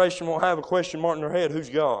next generation won't have a question mark in their head, who's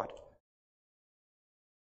God?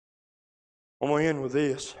 I'm going to end with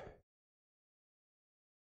this.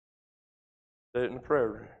 Say it in the prayer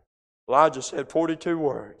room. Elijah said 42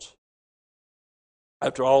 words.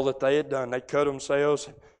 After all that they had done, they cut themselves.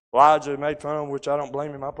 Elijah made fun of them, which I don't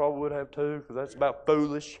blame him. I probably would have too, because that's about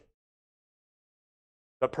foolish.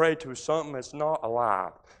 To pray to something that's not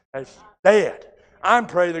alive. It's dead. I'm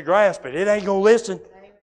praying to grasp it. It ain't going to listen.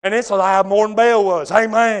 And it's alive more than Baal was.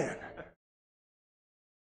 Amen.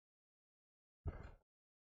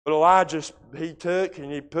 But Elijah, he took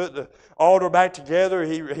and he put the altar back together.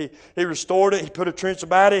 He restored it. He put a trench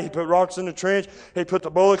about it. He put rocks in the trench. He put the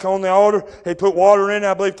bullock on the altar. He put water in it,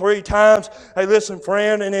 I believe, 3 times. Hey, listen,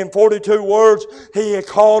 friend, and in 42 words, he had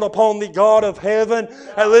called upon the God of heaven.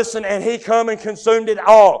 Hey, listen, and he come and consumed it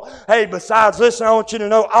all. Hey, besides, listen, I want you to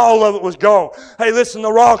know all of it was gone. Hey, listen,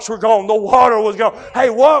 the rocks were gone. The water was gone. Hey,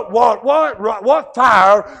 what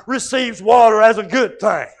fire receives water as a good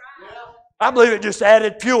thing? I believe it just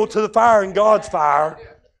added fuel to the fire in God's fire.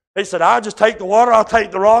 He said, I'll just take the water, I'll take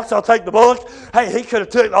the rocks, I'll take the bullock. Hey, he could have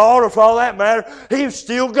took the altar for all that matter. He was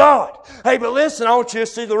still God. Hey, but listen, I want you to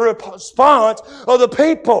see the response of the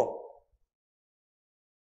people.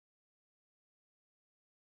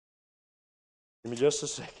 Give me just a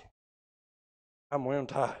second. I'm wearing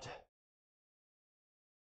tight.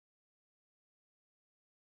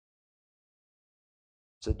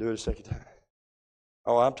 Said, do it a second time.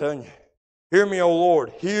 Oh, I'm telling you. Hear me, O Lord,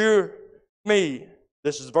 hear me.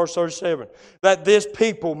 This is verse 37. That this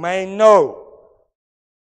people may know.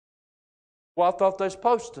 Well, I thought they were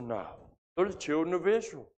supposed to know. They're the children of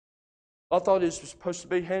Israel. I thought it was supposed to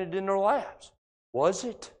be handed in their laps. Was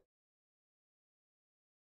it?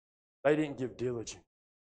 They didn't give diligence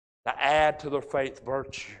to add to their faith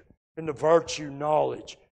virtue. and the virtue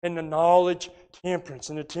knowledge, and the knowledge temperance,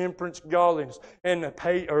 and the temperance godliness, and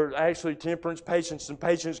the temperance patience, and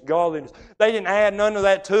patience godliness. They didn't add none of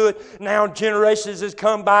that to it. Now generations has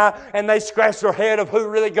come by and they scratch their head of who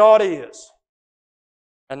really God is.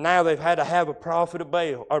 And now they've had to have a prophet of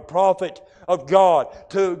Baal, or prophet of God,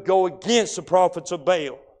 to go against the prophets of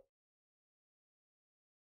Baal.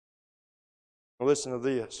 Listen to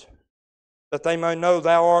this. That they may know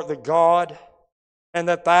thou art the God, and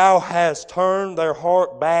that thou hast turned their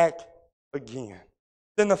heart back again.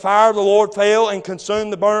 Then the fire of the Lord fell and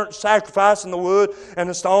consumed the burnt sacrifice and the wood and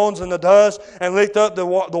the stones and the dust, and licked up the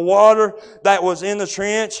water that was in the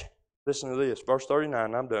trench. Listen to this, verse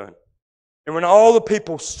 39, I'm done. And when all the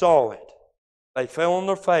people saw it, they fell on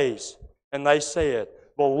their face, and they said,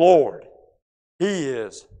 the Lord, He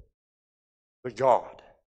is the God.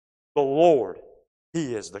 The Lord,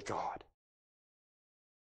 He is the God.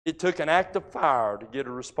 It took an act of fire to get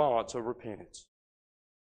a response of repentance.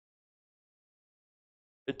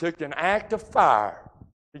 It took an act of fire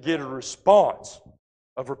to get a response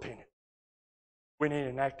of repentance. We need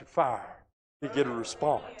an act of fire to get a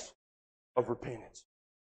response of repentance.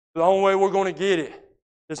 The only way we're going to get it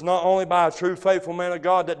is not only by a true faithful man of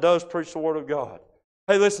God that does preach the Word of God.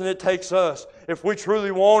 Hey, listen, it takes us. If we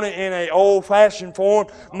truly want it in an old-fashioned form,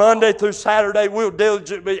 Monday through Saturday, we'll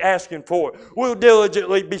diligently be asking for it. We'll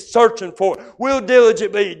diligently be searching for it. We'll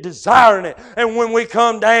diligently be desiring it. And when we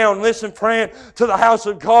come down, listen, friend, to the house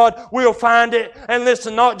of God, we'll find it. And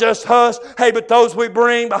listen, not just us, hey, but those we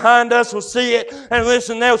bring behind us will see it. And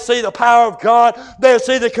listen, they'll see the power of God. They'll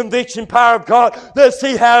see the conviction power of God. They'll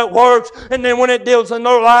see how it works. And then when it deals in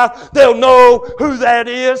their life, they'll know who that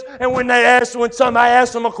is. And when somebody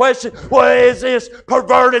asks them a question, what is this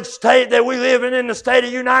perverted state that we live in the state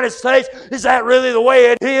of the United States? Is that really the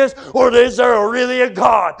way it is? Or is there really a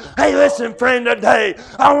God? Hey, listen, friend, today,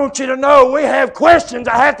 I want you to know we have questions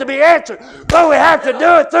that have to be answered, but we have to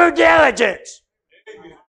do it through diligence.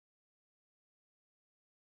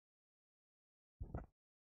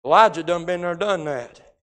 Elijah done been there, done that.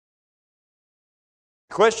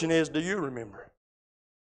 The question is, do you remember?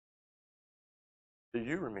 Do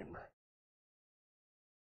you remember?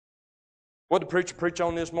 What did the preacher preach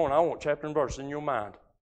on this morning? I want chapter and verse in your mind.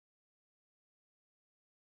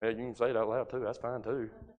 Yeah, you can say it out loud too. That's fine too.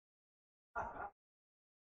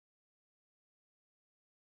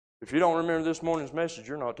 If you don't remember this morning's message,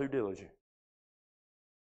 you're not too diligent.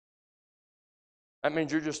 That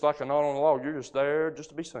means you're just like a knot on the log. You're just there just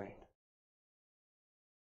to be seen.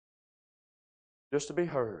 Just to be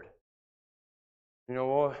heard. You know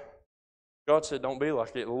what? God said don't be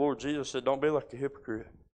like it. The Lord Jesus said don't be like a hypocrite.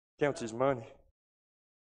 Counts his money.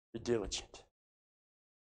 Be diligent.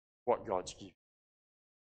 What God's given.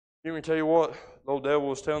 Let me tell you what the old devil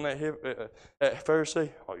was telling that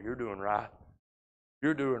Pharisee. Oh, you're doing right.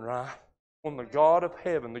 You're doing right. When the God of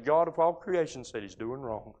heaven, the God of all creation said he's doing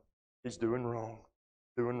wrong. He's doing wrong.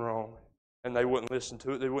 Doing wrong. And they wouldn't listen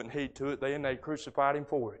to it. They wouldn't heed to it. They crucified him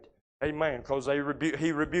for it. Amen. Because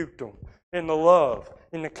he rebuked them in the love,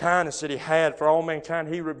 in the kindness that he had for all mankind.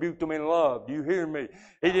 He rebuked them in love. Do you hear me?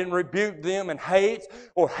 He didn't rebuke them in hate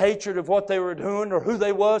or hatred of what they were doing or who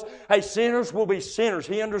they was. Hey, sinners will be sinners.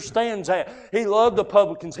 He understands that. He loved the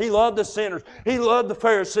publicans. He loved the sinners. He loved the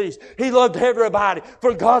Pharisees. He loved everybody.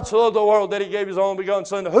 For God so loved the world that He gave His only begotten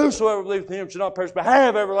Son, that whosoever believeth in Him should not perish but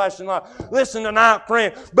have everlasting life. Listen tonight,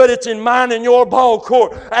 friend, but it's in mine and your ball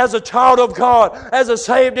court. As a child of God, as a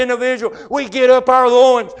saved individual, we get up our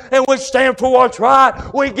loins and we stand for what's right.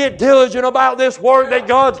 We get diligent about this work that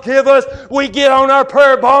God's given us. We get on our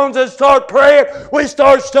prayer bones and start praying. We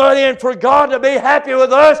start studying for God to be happy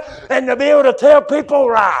with us and to be able to tell people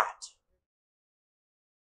right.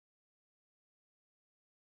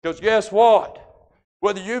 Because guess what?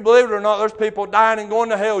 Whether you believe it or not, there's people dying and going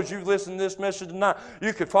to hell as you've listened to this message tonight.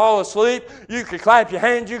 You could fall asleep. You could clap your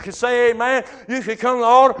hands. You could say amen. You could come to the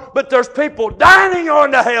altar. But there's people dying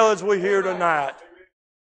on to hell as we hear tonight.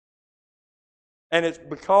 And it's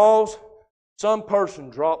because some person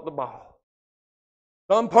dropped the ball.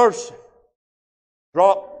 Some person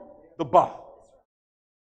dropped the ball.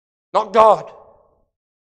 Not God.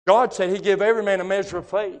 God said He give every man a measure of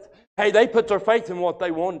faith. Hey, they put their faith in what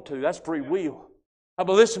they wanted to. That's free will. But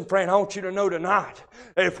listen, friend, I want you to know tonight,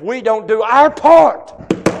 if we don't do our part,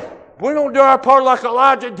 if we don't do our part like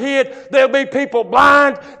Elijah did, there'll be people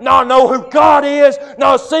blind, not know who God is,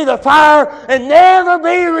 not see the fire, and never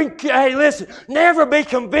be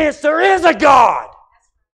convinced there is a God.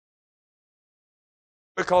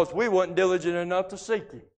 Because we weren't diligent enough to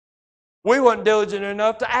seek Him. We weren't diligent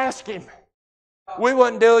enough to ask Him. We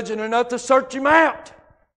weren't diligent enough to search Him out.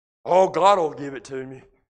 Oh, God will give it to me.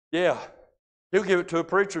 Yeah. He'll give it to a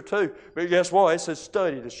preacher too. But guess what? It says,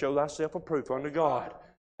 study to show thyself approved unto God.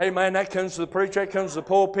 Hey, man, that comes to the preacher, that comes to the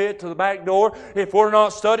pulpit, to the back door. If we're not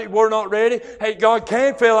studied, we're not ready. Hey, God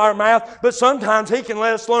can fill our mouth, but sometimes He can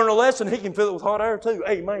let us learn a lesson. He can fill it with hot air too.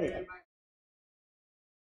 Amen.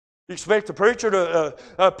 You expect the preacher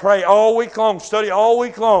to pray all week long, study all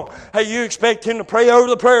week long. Hey, you expect him to pray over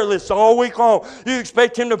the prayer list all week long. You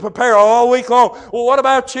expect him to prepare all week long. Well, what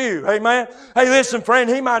about you? Amen. Hey, listen, friend,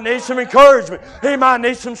 he might need some encouragement. He might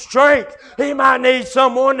need some strength. He might need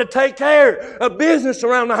someone to take care of business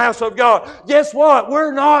around the house of God. Guess what?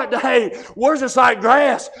 We're not, hey, we're just like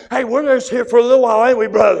grass. Hey, we're just here for a little while, ain't we,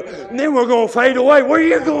 brother? And then we're going to fade away. Where are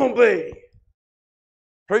you going to be?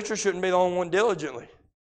 Preacher shouldn't be the only one diligently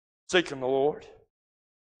seeking the Lord.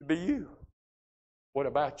 To be you. What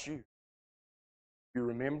about you? You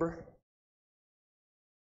remember?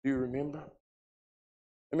 Do you remember?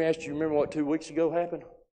 Let me ask you, remember what 2 weeks ago happened?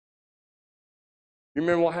 You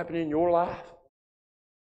remember what happened in your life?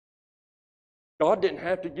 God didn't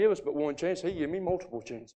have to give us but one chance. He gave me multiple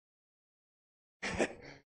chances.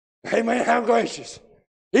 Amen. How gracious.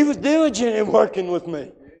 He was diligent in working with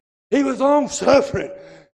me. He was long-suffering.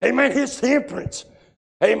 Amen. His temperance.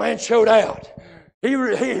 Amen. Showed out. He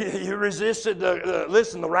resisted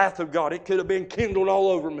the wrath of God. It could have been kindled all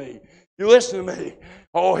over me. You listen to me.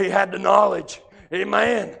 Oh, he had the knowledge.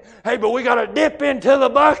 Amen. Hey, but we got to dip into the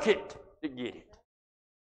bucket to get it.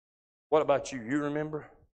 What about you? You remember?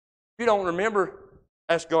 If you don't remember,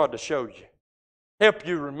 ask God to show you. Help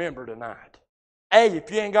you remember tonight. Hey,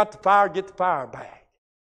 if you ain't got the fire, get the fire back.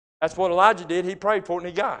 That's what Elijah did. He prayed for it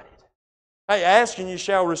and he got it. Hey, ask and you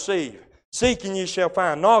shall receive. Seek and you shall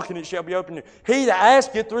find. Knock and it shall be opened. He that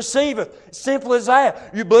asketh receiveth. Simple as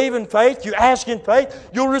that. You believe in faith, you ask in faith,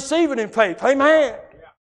 you'll receive it in faith. Amen.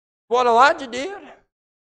 What Elijah did.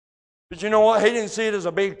 But you know what? He didn't see it as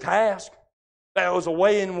a big task. That was a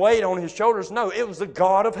weighing weight on his shoulders. No, it was the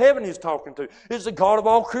God of heaven he's talking to. It was the God of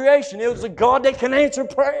all creation. It was the God that can answer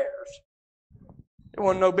prayers. It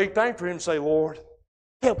wasn't no big thing for him to say, Lord,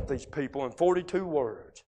 help these people in 42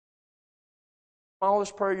 words.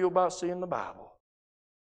 Smallest prayer you'll about see in the Bible.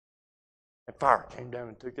 And fire came down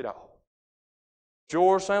and took it all.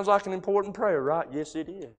 Sure sounds like an important prayer, right? Yes, it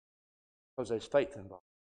is. Because there's faith involved.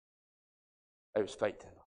 There was faith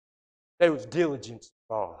involved. There was diligence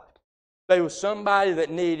involved. There was somebody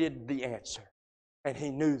that needed the answer. And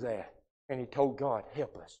he knew that. And he told God,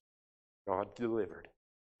 help us. God delivered.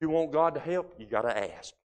 If you want God to help, you got to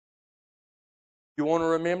ask. You want to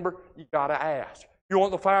remember, you got to ask. You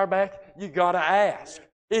want the fire back? You got to ask.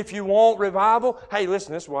 If you want revival, hey,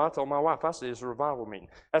 listen, this is what I told my wife. I said it's a revival meeting.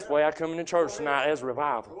 That's the way I come into church tonight, as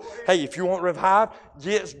revival. Hey, if you want revived,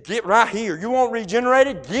 get right here. You want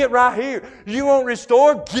regenerated? Get right here. You want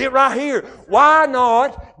restored? Get right here. Why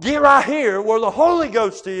not get right here where the Holy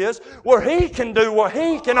Ghost is, where He can do what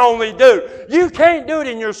He can only do? You can't do it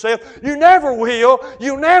in yourself. You never will.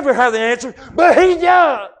 You'll never have the answer, but He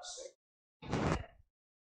does.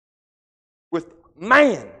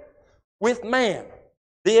 With man,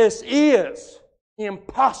 this is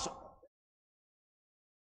impossible.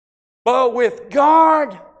 But with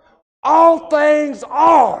God, all things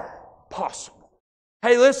are possible.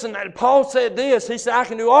 Hey, listen, Paul said this. He said, I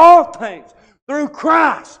can do all things through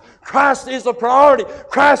Christ. Christ is the priority.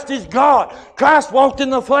 Christ is God. Christ walked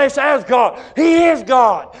in the flesh as God. He is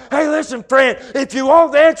God. Hey, listen, friend, if you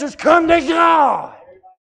want the answers, come to God.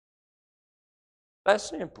 That's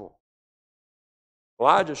simple.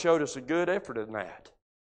 Elijah showed us a good effort in that.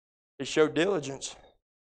 He showed diligence,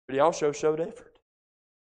 but he also showed effort.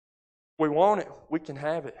 We want it. We can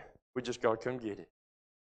have it. We just got to come get it.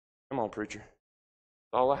 Come on, preacher.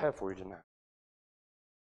 That's all I have for you tonight.